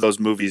in both of those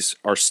movies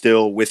are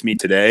still with me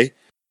today.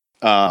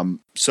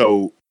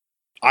 So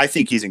I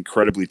think he's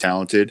incredibly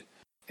talented.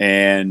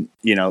 And,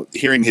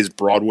 hearing his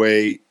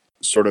Broadway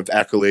sort of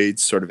accolades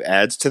sort of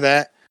adds to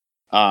that.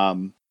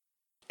 And,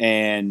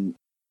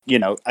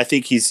 I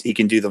think he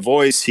can do the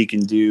voice. He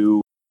can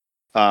do,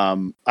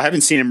 I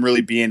haven't seen him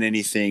really be in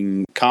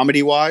anything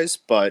comedy wise,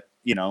 but,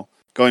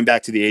 going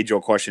back to the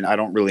age-old question, I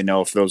don't really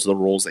know if those are the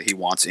roles that he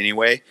wants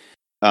anyway.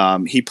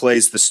 He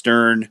plays the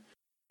stern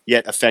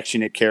yet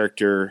affectionate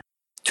character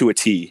to a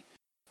T.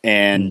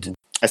 And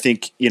I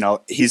think,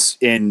 he's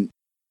in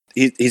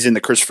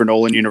the Christopher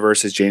Nolan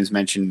universe, as James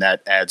mentioned.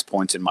 That adds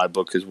points in my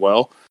book as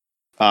well.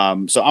 So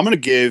I'm going to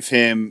give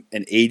him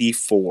an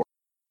 84.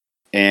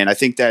 And I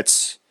think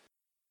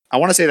I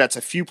want to say that's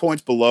a few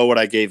points below what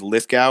I gave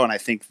Lithgow. And I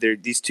think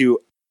these two,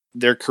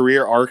 their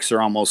career arcs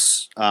are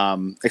almost,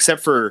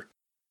 except for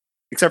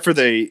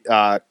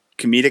the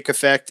comedic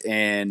effect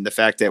and the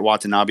fact that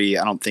Watanabe,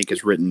 I don't think,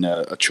 has written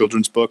a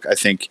children's book. I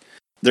think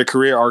their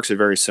career arcs are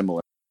very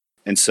similar.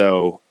 And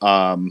so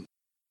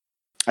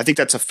I think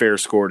that's a fair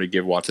score to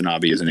give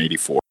Watanabe as an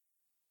 84.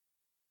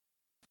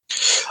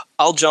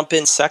 I'll jump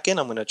in second.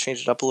 I'm going to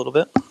change it up a little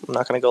bit. I'm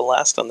not going to go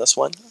last on this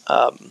one.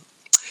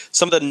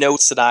 Some of the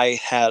notes that I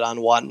had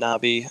on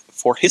Watanabe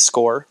for his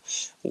score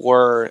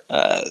were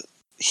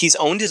he's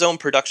owned his own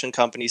production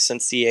company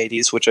since the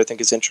 80s, which I think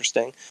is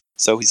interesting.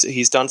 So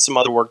he's done some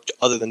other work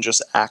other than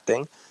just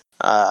acting.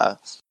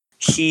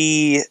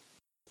 He,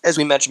 as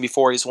we mentioned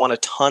before, he's won a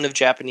ton of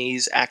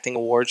Japanese acting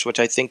awards, which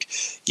I think,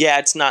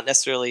 it's not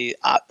necessarily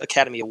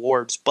Academy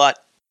Awards,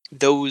 but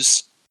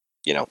those,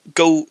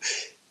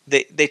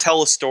 they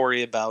tell a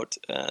story about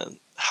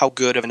how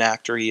good of an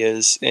actor he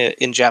is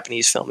in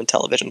Japanese film and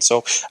television.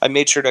 So I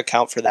made sure to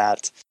account for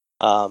that.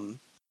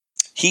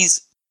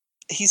 He's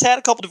had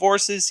a couple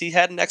divorces. He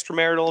had an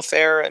extramarital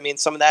affair. I mean,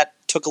 some of that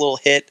took a little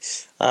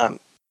hit.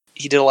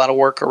 He did a lot of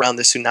work around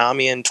the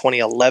tsunami in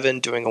 2011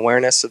 doing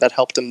awareness, so that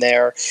helped him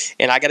there.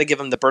 And I got to give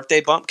him the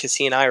birthday bump because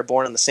he and I are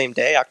born on the same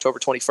day, October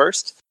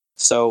 21st.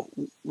 So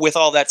with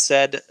all that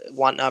said,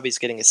 Watanabe's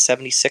getting a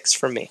 76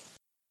 from me.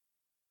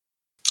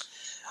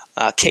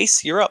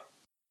 Case, you're up.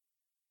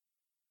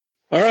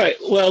 All right.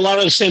 Well, a lot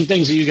of the same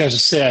things that you guys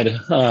have said.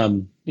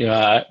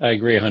 I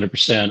agree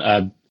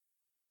 100%.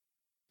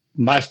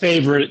 My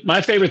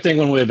favorite thing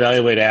when we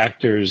evaluate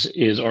actors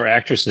or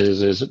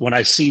actresses is when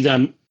I see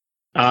them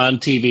on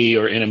TV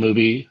or in a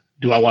movie,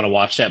 do I want to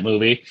watch that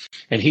movie?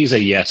 And he's a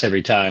yes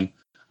every time.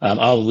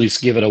 I'll at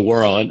least give it a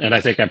whirl. And I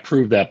think I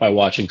proved that by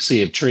watching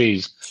Sea of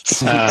Trees.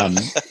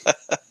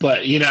 But,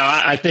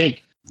 I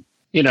think,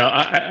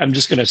 I'm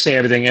just going to say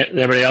everything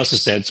everybody else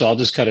has said, so I'll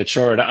just cut it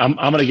short. I'm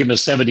going to give him a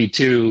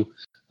 72.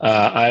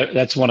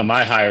 That's one of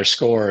my higher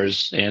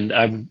scores, and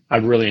I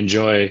really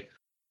enjoy,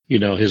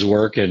 his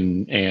work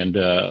and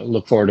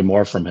look forward to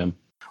more from him.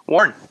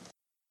 Warren.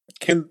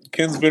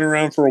 Ken's been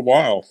around for a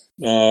while,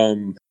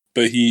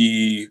 but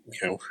he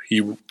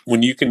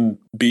when you can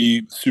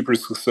be super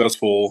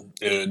successful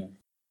in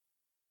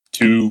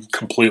two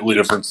completely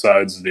different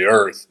sides of the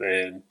earth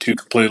and two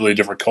completely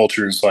different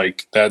cultures,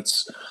 like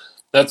that's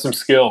some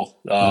skill.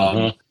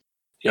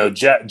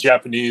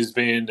 Japanese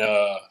being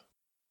a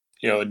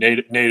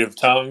native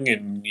tongue,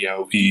 and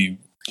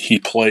he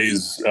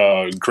plays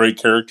great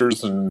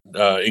characters in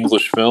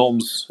English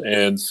films,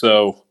 and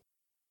so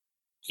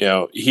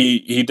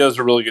he does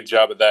a really good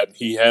job at that.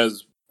 He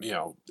has,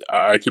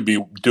 I could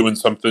be doing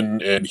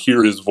something and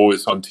hear his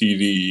voice on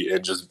TV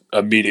and just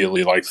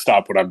immediately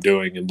stop what I'm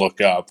doing and look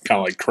up, kind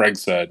of like Craig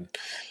said.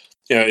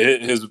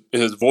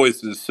 His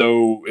voice is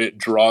it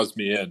draws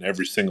me in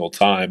every single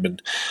time. And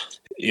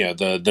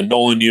the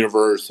Nolan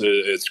universe,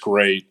 it's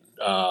great.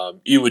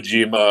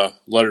 Iwo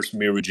Letters from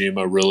Iwo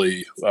Jima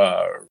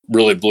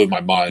really blew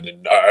my mind,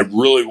 and I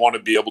really want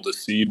to be able to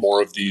see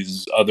more of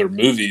these other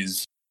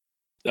movies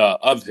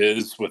of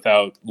his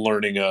without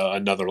learning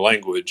another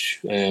language.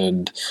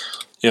 And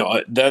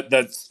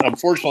that's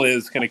unfortunately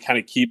is going to kind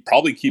of keep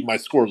my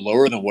score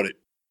lower than what it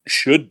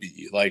should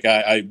be.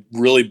 I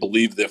really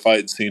believe that if I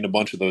had seen a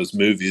bunch of those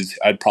movies,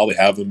 I'd probably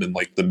have them in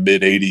the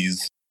mid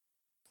 80s.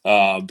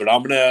 But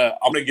I'm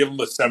gonna give him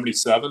a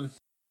 77.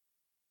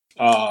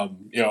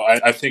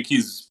 I think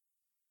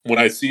when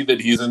I see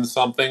that he's in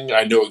something,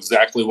 I know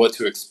exactly what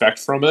to expect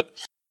from it,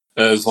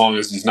 as long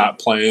as he's not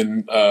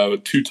playing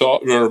Too Tall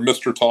or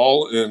Mr.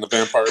 Tall in the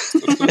Vampire.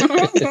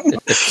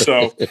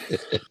 So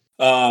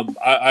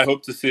I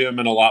hope to see him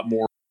in a lot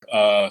more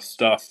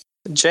stuff.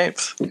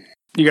 James.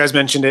 You guys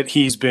mentioned it.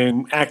 He's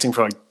been acting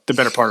for the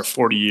better part of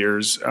 40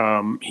 years.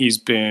 He's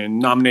been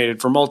nominated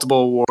for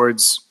multiple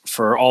awards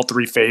for all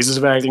three phases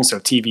of acting, so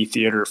TV,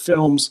 theater,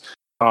 films.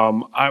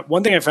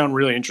 One thing I found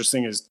really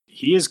interesting is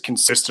he is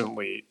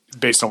consistently,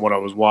 based on what I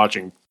was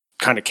watching,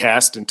 kind of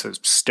cast into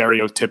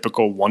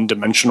stereotypical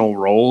one-dimensional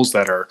roles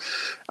that are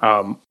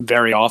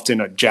very often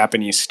a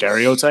Japanese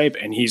stereotype,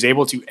 and he's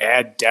able to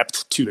add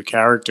depth to the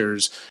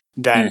characters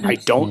that I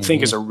don't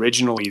think is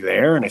originally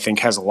there, and I think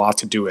has a lot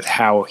to do with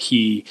how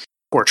he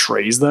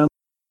portrays them.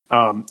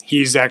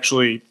 He's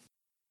actually,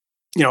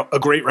 a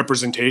great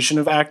representation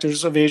of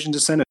actors of Asian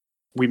descent.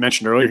 We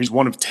mentioned earlier, he's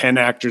one of 10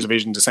 actors of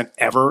Asian descent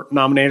ever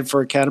nominated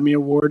for Academy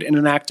Award in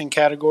an acting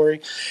category.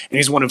 And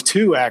he's one of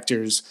 2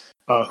 actors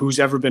who's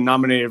ever been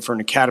nominated for an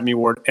Academy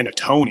Award and a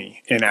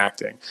Tony in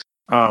acting.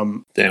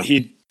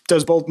 He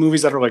does both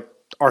movies that are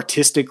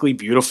artistically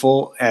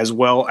beautiful as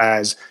well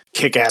as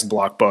kick-ass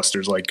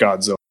blockbusters like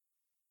Godzilla.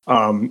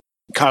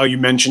 Kyle, you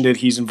mentioned it.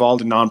 He's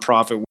involved in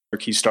nonprofit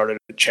work. He started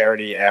a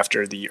charity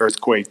after the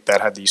earthquake that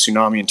had the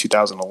tsunami in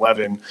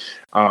 2011.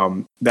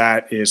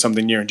 That is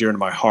something near and dear to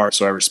my heart,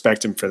 so I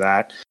respect him for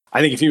that.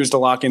 I think if he was to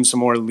lock in some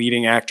more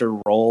leading actor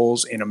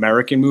roles in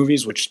American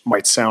movies, which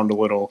might sound a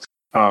little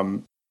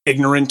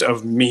ignorant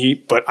of me,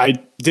 but I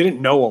didn't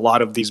know a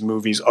lot of these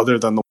movies other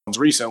than the ones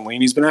recently,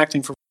 and he's been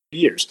acting for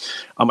years.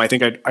 I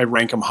think I'd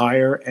rank him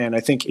higher, and I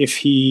think if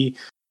he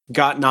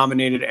got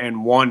nominated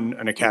and won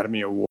an Academy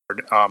Award,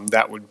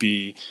 that would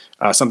be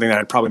something that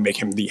would probably make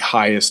him the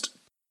highest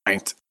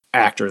ranked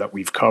actor that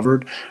we've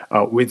covered.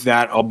 With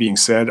that all being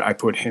said, I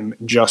put him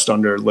just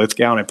under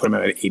Lithgow, and I put him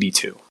at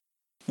 82.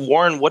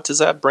 Warren, what does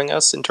that bring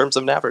us in terms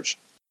of an average?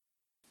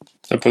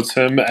 That puts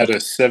him at a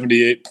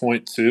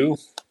 78.2.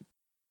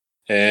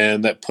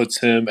 And that puts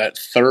him at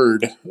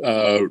third,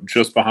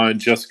 just behind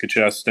Jessica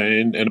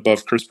Chastain and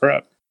above Chris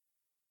Pratt.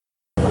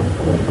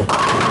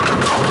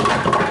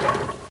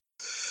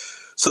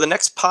 So the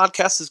next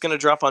podcast is going to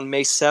drop on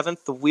May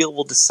 7th. The wheel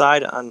will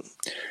decide on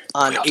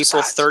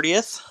April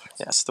 30th.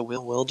 Yes, the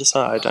wheel will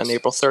decide on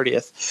April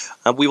 30th.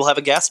 We will have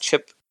a guest,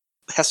 Chip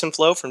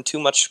Hessenflow from Too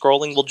Much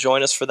Scrolling will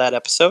join us for that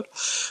episode.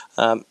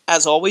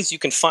 As always, you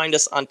can find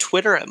us on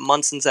Twitter at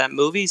Munson's at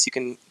Movies. You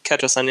can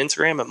catch us on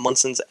Instagram at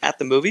Munson's at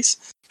the Movies.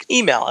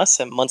 Email us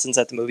at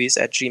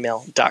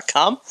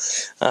munsonsatthemovies@gmail.com.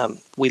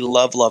 We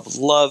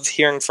love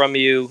hearing from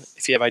you.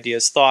 If you have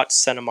ideas, thoughts,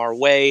 send them our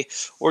way,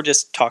 or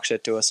just talk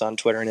shit to us on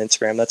Twitter and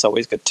Instagram. That's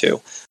always good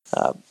too.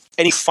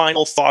 Any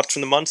final thoughts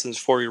from the Munsons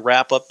before we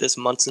wrap up this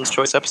Munson's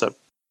Choice episode?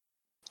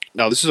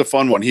 No, this is a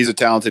fun one. He's a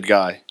talented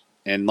guy,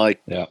 and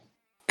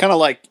kind of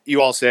like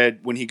you all said,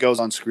 when he goes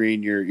on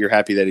screen, you're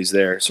happy that he's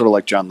there. Sort of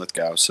like John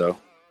Lithgow. So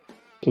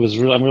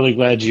I'm really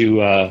glad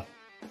you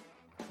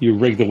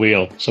rigged the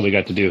wheel so we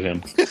got to do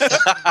him.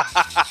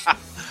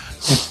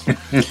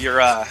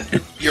 You're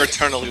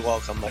eternally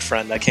welcome, my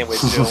friend. I can't wait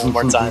to do it one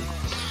more time.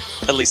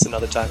 At least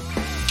another time.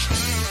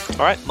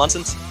 All right,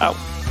 Munson's out.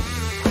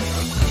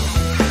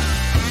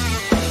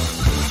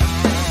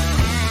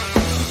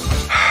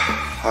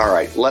 All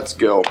right, let's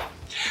go.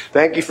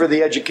 Thank you for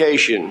the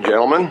education,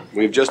 gentlemen.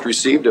 We've just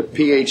received a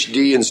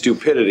PhD in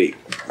stupidity.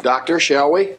 Doctor, shall we?